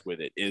obsessed with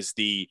it, is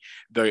the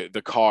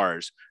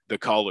cars, the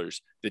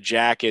colors, the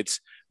jackets,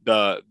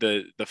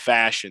 the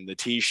fashion, the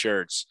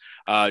T-shirts,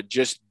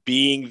 just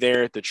being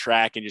there at the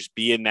track and just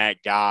being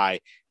that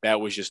guy that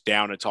was just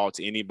down to talk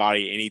to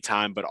anybody,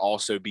 anytime, but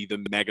also be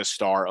the mega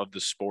star of the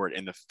sport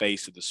and the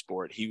face of the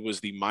sport. He was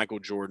the Michael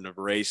Jordan of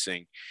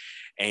racing.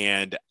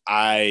 And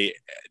I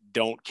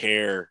don't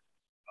care,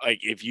 like,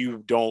 if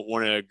you don't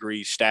want to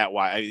agree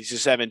stat-wise,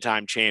 he's a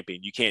 7-time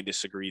champion. You can't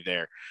disagree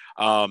there.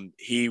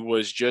 He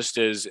was just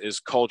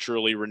as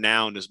culturally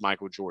renowned as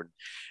Michael Jordan.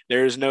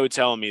 There is no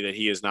telling me that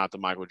he is not the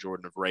Michael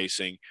Jordan of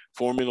racing.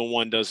 Formula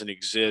One doesn't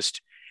exist.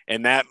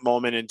 And that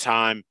moment in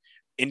time,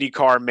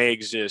 IndyCar may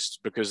exist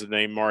because of the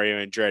name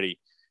Mario Andretti,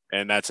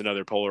 and that's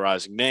another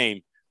polarizing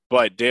name.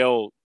 But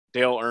Dale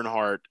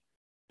Earnhardt,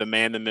 the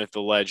man, the myth,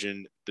 the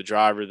legend, the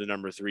driver of the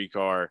number 3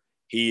 car,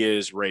 he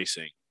is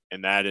racing.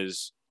 And that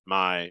is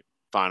my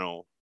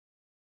final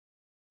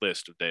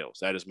list of Dales.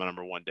 That is my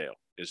number 1 Dale,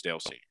 is Dale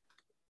Sr.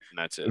 And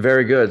that's it.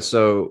 Very good.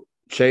 So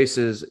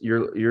Chase's,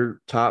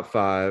 your top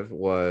 5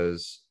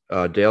 was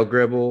Dale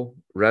Gribble,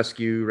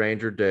 Rescue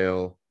Ranger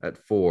Dale at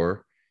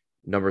 4.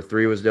 Number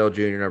 3 was Dale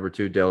Jr. Number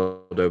 2,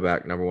 Dale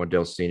Doback. Number 1,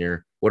 Dale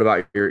Sr. What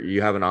about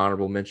you have an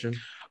honorable mention?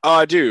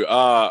 I do.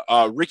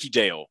 Ricky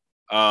Dale.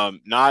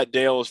 Not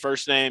Dale, his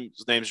first name.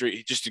 His name's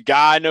just a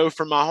guy I know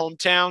from my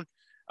hometown.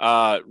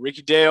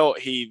 Ricky Dale,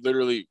 he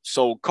literally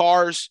sold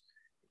cars.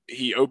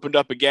 He opened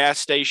up a gas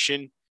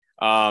station.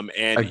 And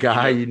a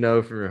guy you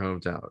know from your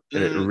hometown.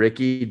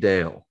 Ricky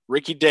Dale.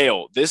 Ricky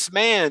Dale. This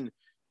man,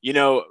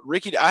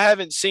 Ricky, I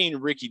haven't seen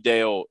Ricky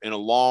Dale in a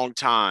long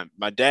time.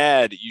 My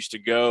dad used to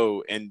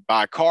go and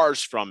buy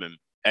cars from him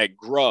at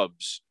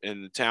Grubbs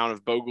in the town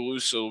of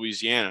Bogalusa,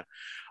 Louisiana.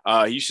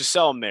 He used to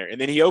sell them there.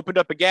 And then he opened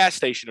up a gas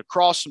station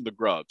across from the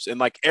Grubs. And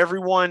like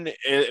everyone,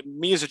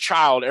 me as a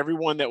child,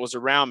 everyone that was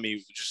around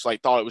me just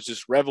like thought it was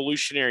this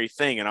revolutionary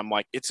thing. And I'm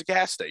like, it's a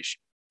gas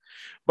station.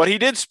 But he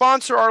did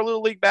sponsor our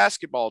little league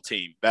basketball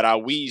team that I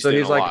wheezed So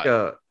in a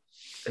lot.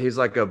 he's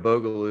like a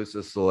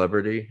Bogalusa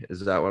celebrity.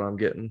 Is that what I'm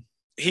getting?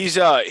 He's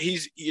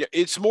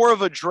it's more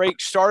of a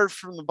Drake started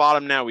from the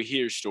bottom, now we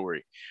hear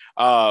story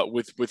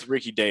with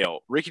Ricky Dale.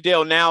 Ricky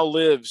Dale now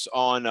lives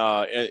on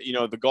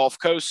the Gulf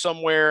Coast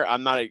somewhere.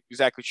 I'm not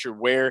exactly sure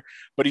where,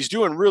 but he's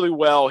doing really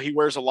well. He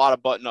wears a lot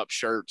of button-up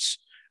shirts.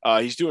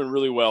 He's doing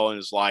really well in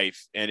his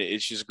life, and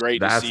it's just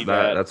great to see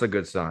that. That's a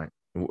good sign.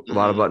 A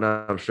lot of Mhm.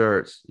 button-up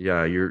shirts.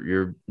 Yeah,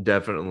 you're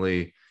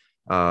definitely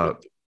uh,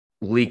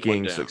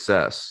 leaking down.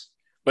 success.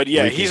 But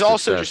yeah, Leaking he's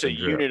also just success a and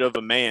drip. unit of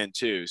a man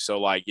too. So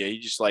like, yeah, he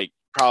just like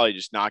probably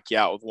just knock you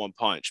out with one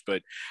punch.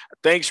 But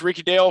thanks,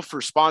 Ricky Dale, for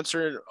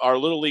sponsoring our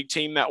little league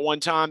team that one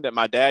time that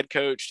my dad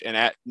coached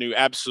and knew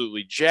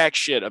absolutely jack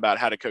shit about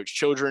how to coach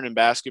children in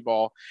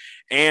basketball.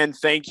 And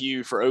thank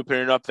you for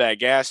opening up that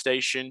gas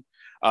station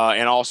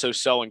and also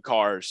selling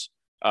cars.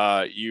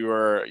 You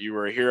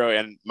were a hero,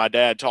 and my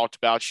dad talked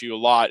about you a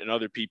lot and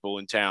other people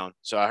in town.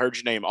 So I heard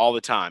your name all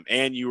the time,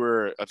 and you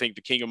were, I think,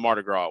 the king of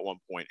Mardi Gras at one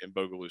point in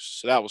Bogalusa.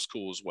 So that was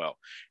cool as well.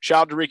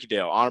 Shout out to Ricky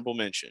Dale, honorable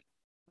mention.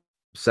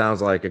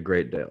 Sounds like a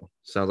great Dale.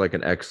 Sounds like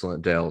an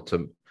excellent Dale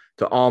to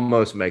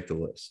almost make the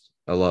list.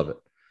 I love it.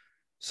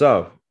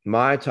 So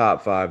my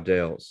top five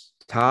Dales,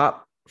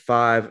 top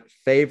five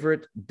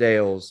favorite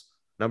Dales.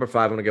 Number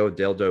five, I'm gonna go with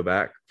Dale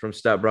Doback from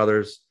Step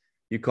Brothers.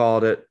 You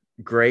called it.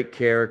 Great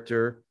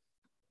character.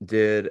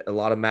 Did a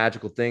lot of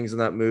magical things in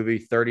that movie.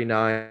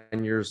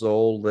 39 years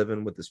old,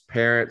 living with his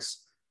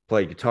parents.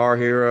 Played Guitar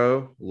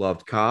Hero.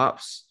 Loved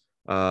cops.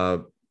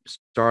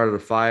 Started a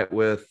fight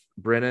with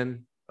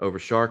Brennan over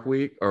Shark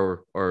Week,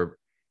 or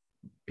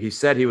he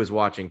said he was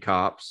watching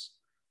Cops,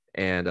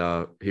 and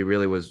he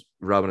really was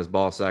rubbing his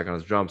ball sack on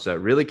his drum set.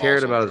 Really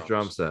cared about his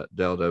drum set,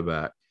 Del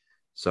Doback.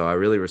 So I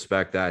really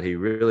respect that. He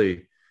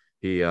really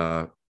he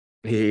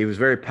was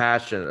very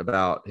passionate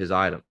about his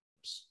items,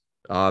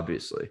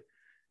 obviously.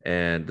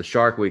 And the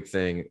Shark Week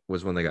thing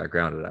was when they got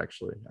grounded.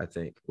 Actually, I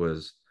think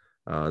was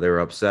they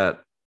were upset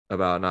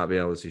about not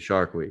being able to see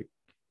Shark Week,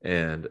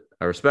 and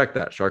I respect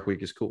that. Shark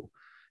Week is cool.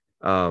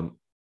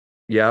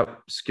 Yeah,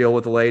 skill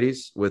with the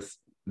ladies, with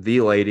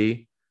the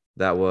lady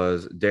that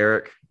was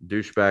Derek,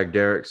 douchebag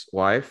Derek's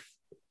wife.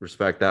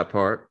 Respect that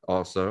part.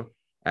 Also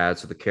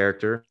adds to the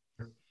character.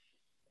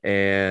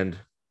 And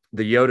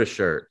the Yoda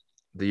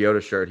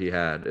shirt he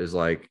had is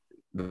like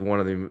one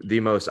of the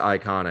most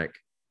iconic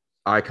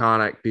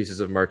pieces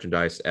of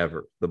merchandise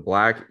ever. The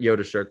black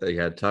Yoda shirt that he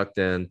had tucked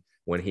in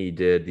when he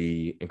did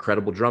the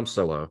incredible drum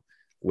solo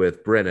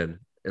with Brennan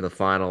in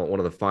one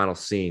of the final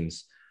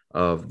scenes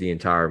of the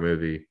entire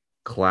movie.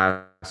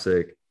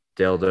 Classic.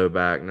 Dale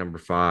Doback, number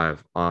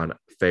five on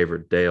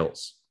favorite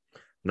Dales.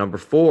 Number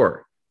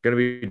four, going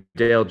to be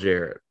Dale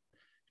Jarrett.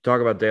 Talk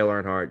about Dale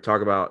Earnhardt,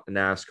 talk about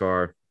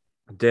NASCAR.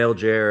 Dale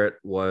Jarrett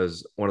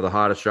was one of the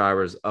hottest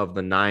drivers of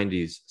the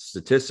 90s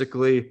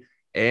statistically,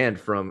 and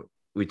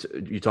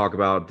you talk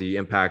about the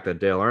impact that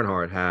Dale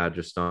Earnhardt had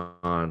just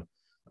on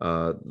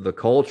the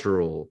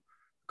cultural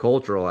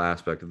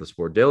aspect of the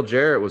sport. Dale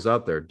Jarrett was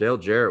up there. Dale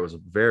Jarrett was a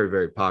very,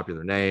 very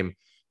popular name,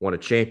 won a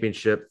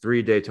championship,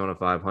 3 Daytona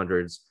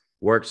 500s,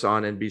 works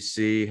on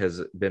NBC,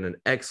 has been an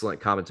excellent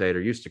commentator,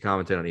 used to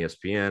commentate on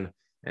ESPN,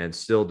 and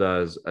still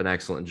does an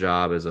excellent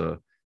job as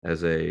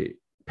a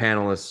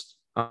panelist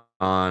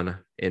on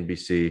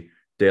NBC.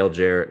 Dale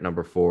Jarrett,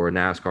 number four,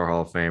 NASCAR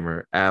Hall of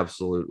Famer,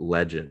 absolute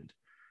legend.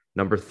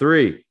 Number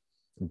three,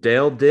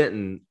 Dale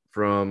Denton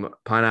from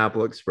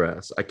Pineapple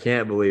Express. I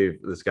can't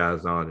believe this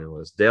guy's not on your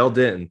list. Dale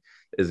Denton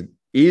is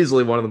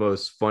easily one of the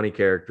most funny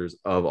characters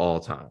of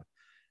all time.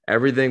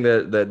 Everything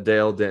that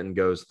Dale Denton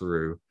goes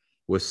through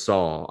with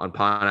Saul on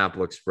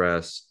Pineapple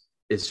Express,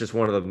 it's just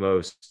one of the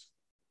most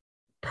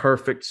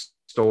perfect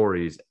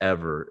stories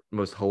ever,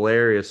 most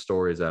hilarious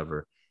stories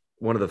ever.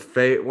 One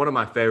of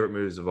my favorite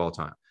movies of all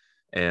time.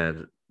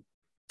 And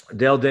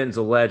Dale Denton's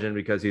a legend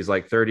because he's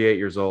like 38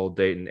 years old,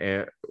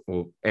 dating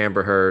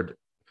Amber Heard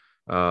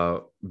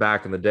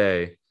back in the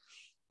day. It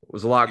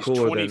was a lot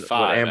cooler than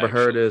what Amber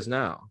Heard is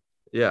now.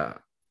 Yeah.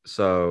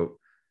 So,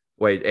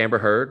 wait, Amber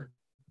Heard?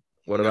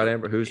 What about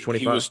Amber? Who's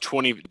 25? He was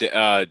 20.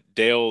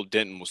 Dale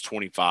Denton was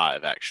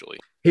 25, actually.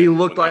 He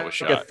looked like a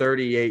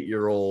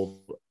 38-year-old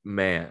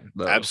man,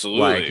 though.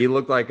 Absolutely. Like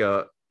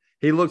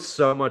he looked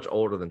so much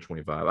older than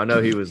 25. I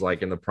know he was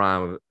like in the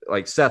prime of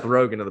like Seth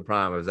Rogen in the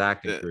prime of his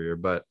acting career,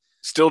 but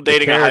still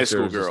dating a high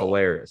school girl.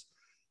 Hilarious.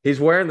 He's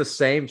wearing the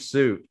same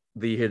suit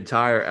the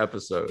entire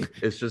episode.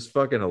 It's just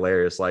fucking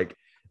hilarious. Like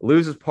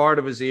loses part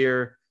of his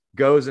ear,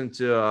 goes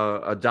into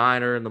a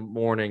diner in the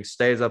morning,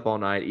 stays up all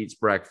night, eats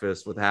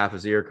breakfast with half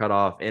his ear cut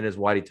off in his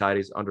whitey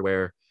tighties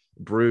underwear,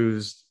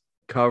 bruised,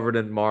 covered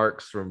in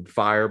marks from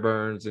fire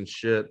burns and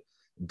shit.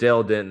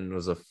 Dale Denton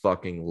was a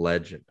fucking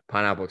legend.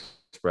 Pineapple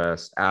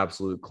Express,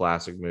 absolute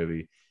classic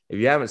movie. If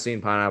you haven't seen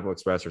Pineapple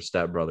Express or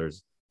Step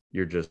Brothers,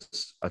 you're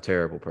just a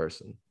terrible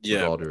person. With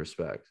Yeah. all due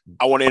respect.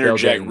 I want to Dale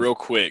interject Denton, real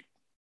quick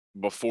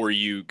before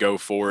you go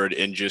forward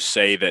and just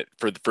say that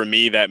for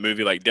me, that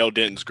movie, like Dale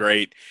Denton's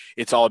great.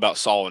 It's all about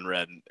Saul and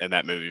Red in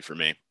that movie for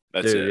me.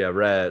 That's dude, it. yeah,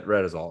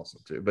 Red is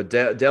awesome too. But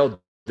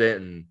Dale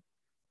Denton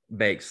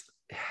makes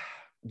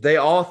they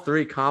all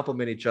three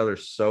complement each other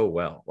so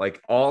well.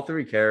 Like all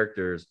three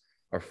characters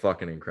are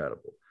fucking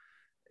incredible.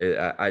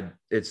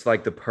 It's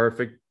like the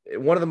perfect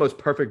one of the most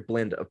perfect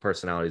blend of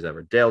personalities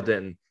ever. Dale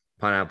Denton,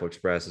 Pineapple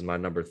Express is my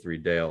number 3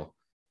 Dale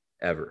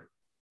ever.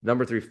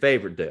 Number 3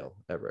 favorite Dale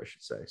ever, I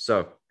should say.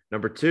 So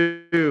number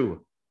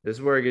 2, this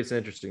is where it gets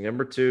interesting.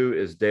 Number 2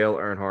 is Dale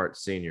Earnhardt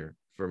Sr.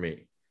 for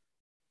me.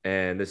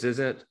 And this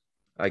isn't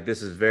like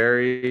this is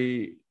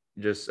very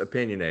just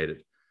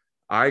opinionated.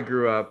 I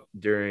grew up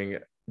during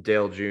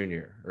Dale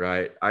Jr.,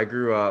 right? I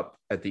grew up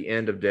at the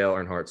end of Dale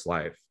Earnhardt's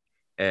life,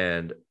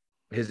 and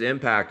his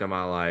impact on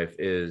my life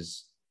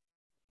is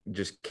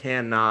just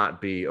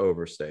cannot be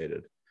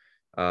overstated.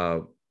 Uh,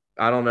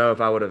 I don't know if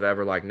I would have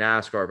ever liked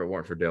NASCAR if it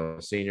weren't for Dale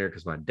Sr.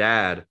 because my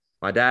dad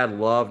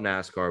loved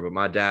NASCAR, but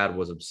my dad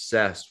was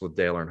obsessed with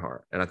Dale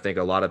Earnhardt, and I think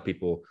a lot of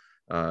people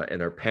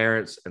and their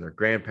parents and their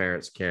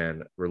grandparents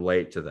can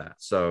relate to that.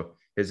 So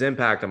his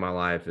impact on my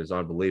life is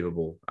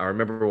unbelievable. I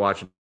remember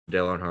watching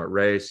Dale Earnhardt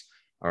race.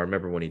 I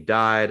remember when he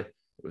died. It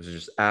was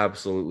just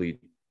absolutely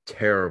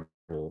terrible,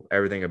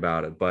 everything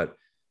about it. But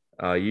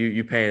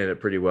you painted it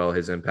pretty well,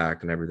 his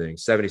impact and everything.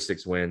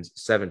 76 wins,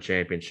 7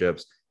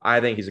 championships. I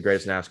think he's the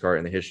greatest NASCAR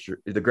in the history,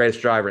 the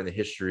greatest driver in the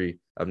history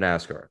of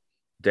NASCAR.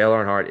 Dale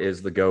Earnhardt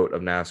is the GOAT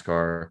of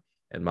NASCAR,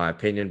 in my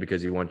opinion,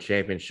 because he won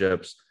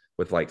championships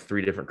with like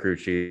 3 different crew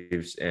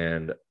chiefs,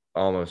 and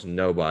almost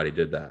nobody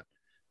did that.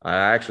 I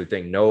actually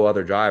think no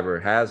other driver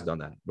has done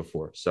that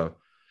before. So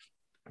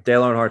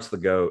Dale Earnhardt's the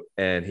GOAT,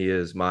 and he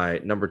is my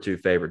number 2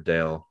 favorite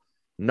Dale.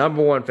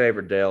 Number 1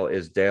 favorite Dale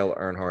is Dale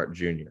Earnhardt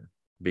Jr.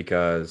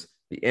 because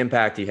the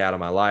impact he had on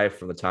my life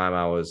from the time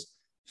I was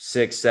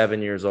 6,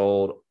 7 years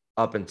old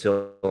up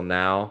until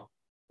now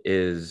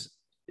is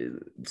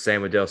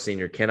same with Dale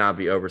Sr. cannot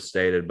be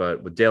overstated.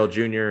 But with Dale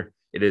Jr.,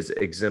 it is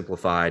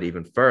exemplified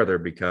even further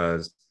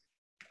because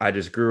I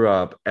just grew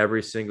up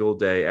every single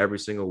day, every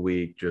single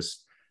week,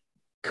 just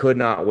could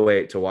not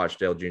wait to watch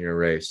Dale Jr.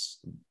 race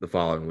the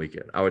following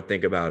weekend. I would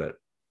think about it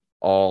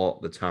all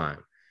the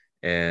time.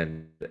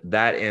 And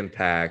that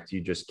impact,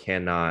 you just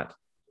cannot,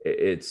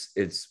 it's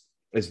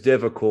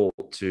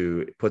difficult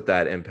to put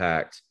that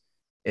impact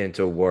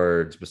into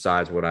words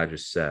besides what I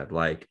just said.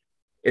 Like,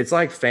 it's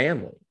like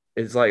family.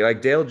 It's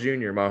like Dale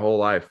Jr. my whole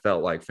life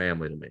felt like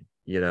family to me,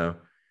 you know?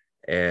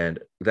 And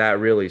that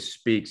really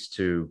speaks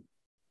to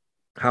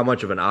how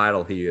much of an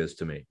idol he is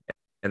to me.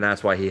 And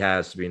that's why he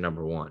has to be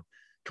number 1.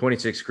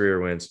 26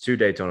 career wins, 2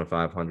 Daytona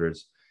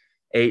 500s,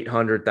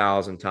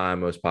 800,000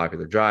 time most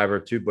popular driver,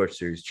 2 Busch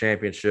Series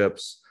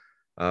championships,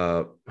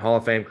 Hall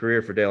of Fame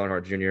career for Dale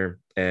Earnhardt Jr.,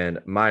 and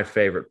my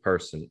favorite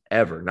person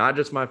ever. Not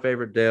just my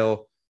favorite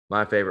Dale,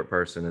 my favorite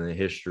person in the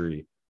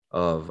history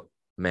of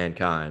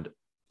mankind,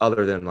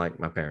 other than like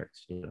my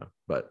parents, you know.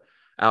 But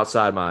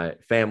outside my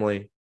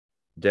family,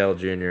 Dale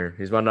Jr.,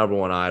 he's my number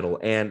 1 idol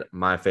and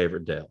my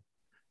favorite Dale.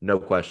 No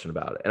question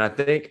about it. And I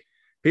think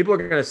people are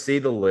going to see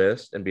the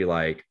list and be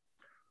like,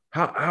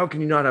 how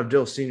can you not have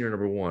Dale Sr.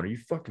 number 1? Are you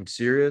fucking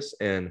serious?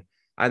 And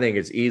I think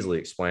it's easily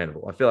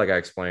explainable. I feel like I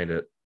explained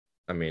it.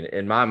 I mean,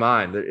 in my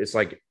mind, it's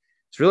like,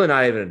 it's really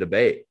not even a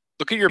debate.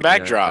 Look at your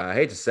backdrop. I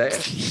hate to say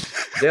it.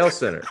 Dale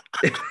Center.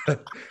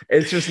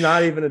 It's just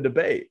not even a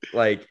debate.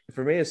 Like,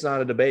 for me, it's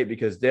not a debate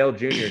because Dale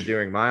Jr.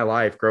 during my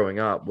life growing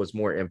up was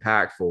more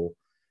impactful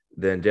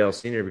than Dale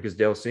Sr. because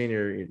Dale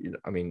Sr.,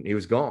 I mean, he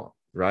was gone,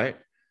 right?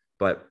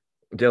 But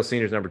Dale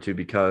Sr. is number 2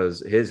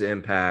 because his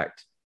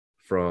impact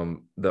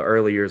from the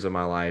early years of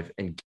my life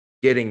and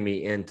getting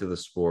me into the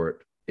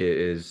sport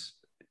is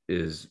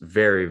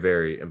very,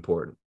 very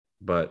important.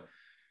 But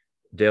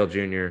Dale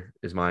Jr.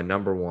 is my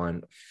number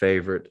 1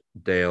 favorite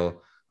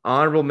Dale.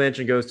 Honorable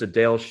mention goes to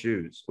Dale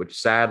Shoes, which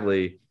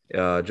sadly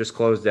just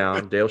closed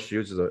down. Dale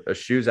Shoes is a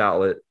shoes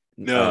outlet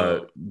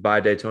by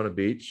Daytona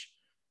Beach,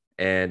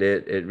 and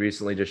it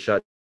recently just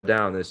shut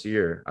down this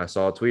year. I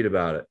saw a tweet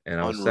about it, and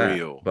I was sad.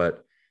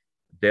 But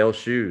Dale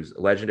Shoes,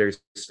 a legendary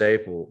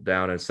staple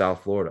down in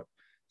South Florida.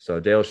 So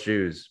Dale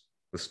Shoes,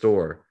 the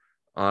store,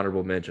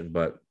 honorable mention.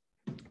 But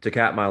to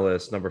cap my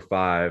list, number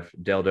 5,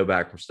 Dale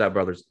Doback from Step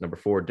Brothers. Number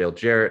 4, Dale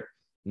Jarrett.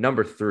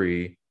 Number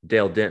 3,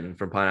 Dale Denton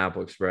from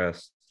Pineapple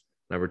Express.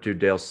 Number 2,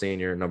 Dale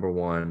Sr. Number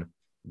 1,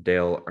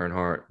 Dale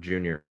Earnhardt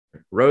Jr.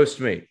 Roast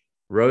me.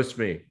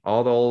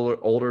 All the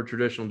older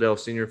traditional Dale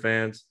Sr.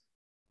 fans,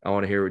 I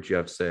want to hear what you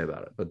have to say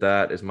about it. But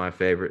that is my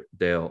favorite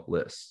Dale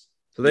list.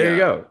 So there you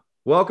go.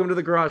 Welcome to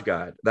the Garage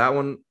Guide. That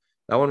one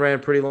ran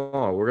pretty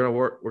long. We're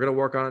gonna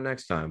work on it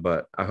next time.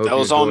 But I hope you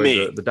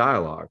enjoyed the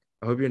dialogue.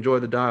 I hope you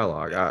enjoyed the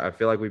dialogue. I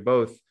feel like we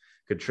both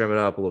could trim it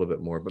up a little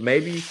bit more. But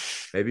maybe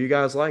you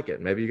guys like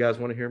it. Maybe you guys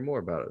want to hear more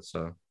about it.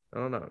 So I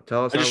don't know.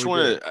 Tell us. I just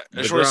want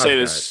to say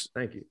this.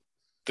 Thank you.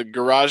 The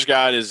Garage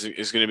Guide is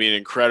going to be an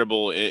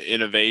incredible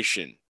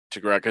innovation to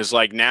garage, because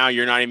like now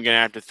you're not even going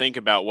to have to think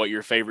about what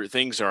your favorite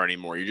things are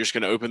anymore. You're just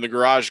going to open the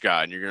garage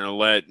guide and you're going to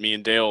let me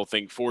and Dale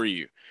think for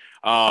you.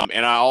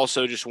 And I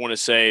also just want to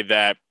say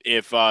that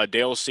if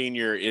Dale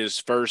Sr. is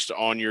first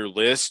on your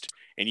list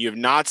and you have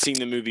not seen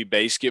the movie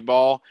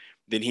Basketball,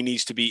 then he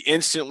needs to be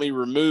instantly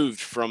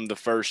removed from the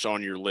first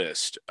on your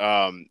list.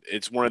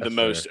 It's one of the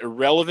most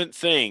irrelevant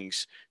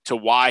things to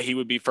why he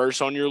would be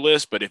first on your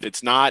list. But if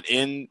it's not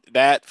in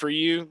that for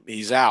you,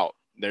 he's out.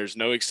 There's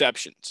no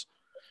exceptions.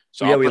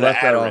 So yeah, we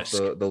left that off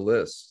the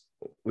list.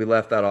 We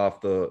left that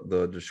off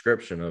the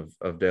description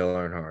of Dale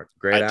Earnhardt.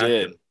 Great actor.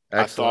 Did.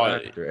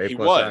 Excellent actor.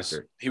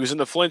 Actor. He was in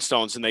the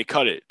Flintstones and they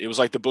cut it. It was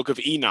like the Book of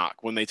Enoch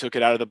when they took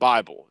it out of the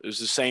Bible. It was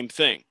the same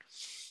thing.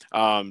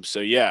 So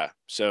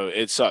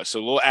it sucks. So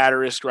a little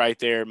asterisk right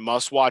there.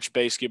 Must watch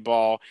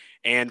Basketball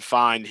and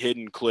find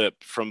hidden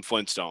clip from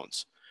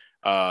Flintstones.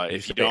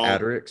 If you don't,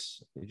 asterisk.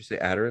 Did you say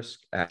asterisk?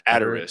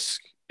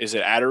 Asterisk. Is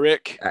it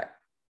asterisk?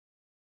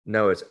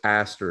 No, it's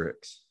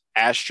asterisk.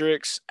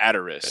 Asterisk,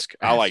 asterisk.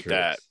 I like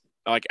that.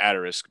 I like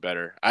asterisk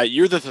better.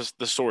 You're the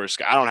thesaurus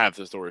guy. I don't have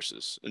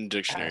thesauruses in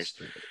dictionaries.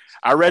 Asterisk.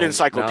 I read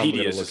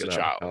encyclopedias as a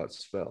child. How it's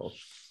spelled.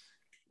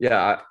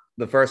 Yeah,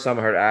 the first time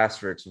I heard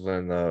asterisk was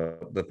when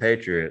the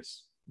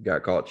Patriots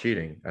got caught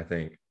cheating, I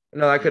think.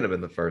 No, that couldn't have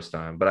been the first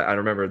time, but I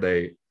remember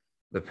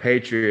the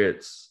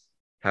Patriots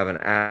have an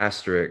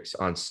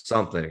asterisk on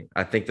something.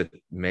 I think that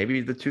maybe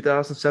the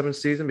 2007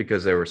 season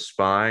because they were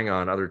spying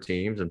on other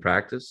teams in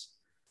practice.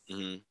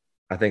 Mm-hmm.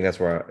 I think that's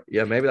where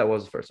maybe that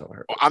was the first time I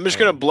heard. Well, I'm just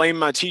going to blame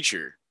my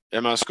teacher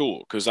at my school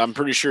because I'm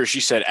pretty sure she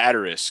said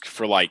asterisk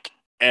for like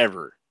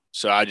ever.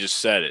 So I just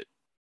said it.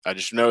 I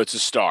just know it's a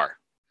star.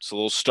 It's a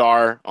little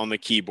star on the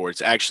keyboard.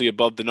 It's actually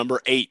above the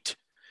number 8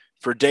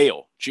 for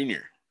Dale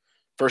Jr.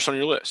 First on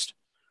your list.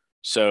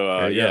 So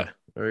there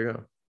you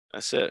go.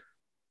 That's it.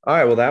 All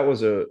right. Well, that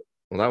was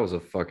a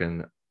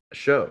fucking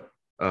show.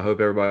 I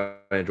hope everybody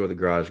enjoyed the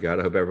garage guide.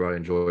 I hope everybody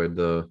enjoyed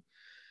the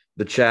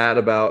chat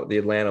about the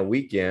Atlanta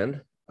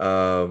weekend.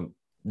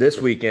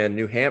 This weekend,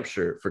 New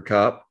Hampshire for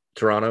Cup,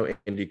 Toronto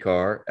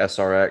IndyCar,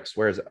 SRX.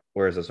 Where's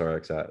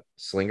SRX at?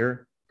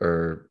 Slinger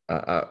or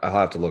I'll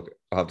have to look.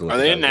 Are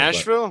they in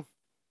Nashville?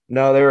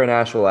 No, they were in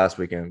Nashville last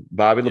weekend.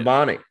 Bobby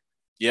Labonte,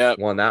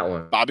 won that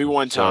one. Bobby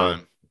one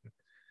time.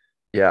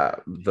 Yeah,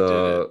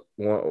 the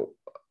one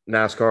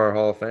NASCAR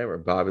Hall of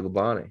Famer, Bobby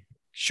Labonte.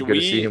 Good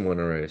to see him win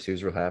a race. He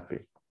was real happy.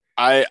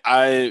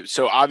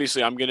 So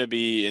obviously I'm going to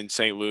be in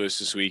St. Louis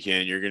this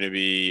weekend. You're going to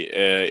be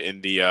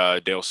in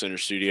the Dale Center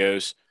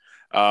Studios.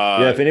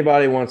 If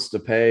anybody wants to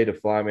pay to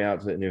fly me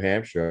out to New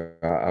Hampshire,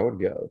 I would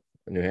go.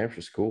 New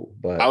Hampshire's cool,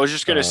 but I was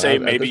just going to say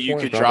maybe you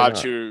could drive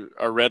to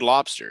a Red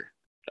Lobster.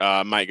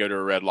 I might go to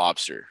a Red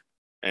Lobster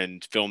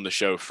and film the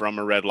show from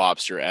a Red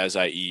Lobster as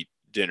I eat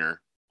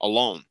dinner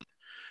alone.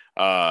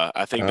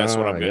 I think that's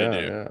what I'm going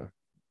to do. Yeah.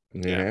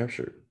 New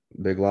Hampshire.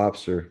 Big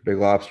lobster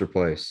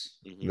place.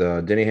 Mm-hmm.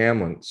 The Denny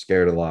Hamlin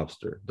scared of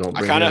lobster. Don't.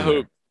 I kind of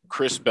hope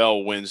Chris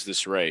Bell wins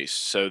this race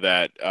so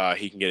that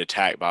he can get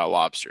attacked by a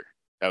lobster.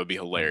 That would be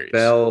hilarious.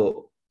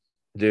 Bell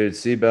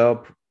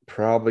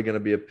probably going to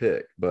be a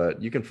pick,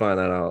 but you can find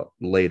that out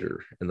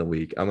later in the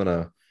week. I'm going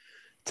to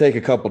take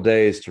a couple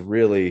days to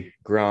really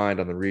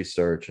grind on the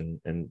research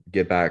and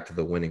get back to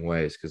the winning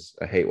ways because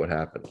I hate what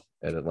happened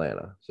at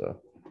Atlanta.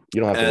 So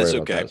you don't have to worry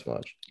about that as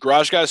much.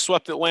 Garage Guys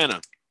swept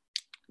Atlanta.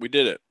 We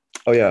did it.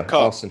 Oh, yeah.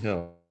 Austin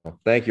Hill.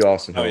 Thank you,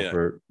 Austin Hill,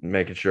 for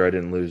making sure I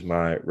didn't lose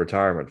my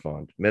retirement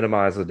fund.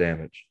 Minimize the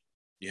damage.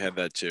 You have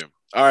that too.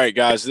 All right,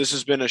 guys, this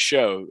has been a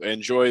show.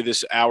 Enjoy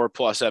this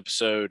hour-plus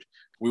episode.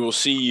 We will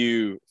see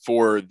you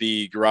for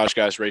the Garage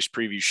Guys Race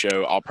Preview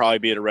show. I'll probably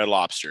be at a Red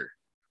Lobster.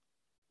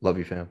 Love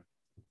you, fam.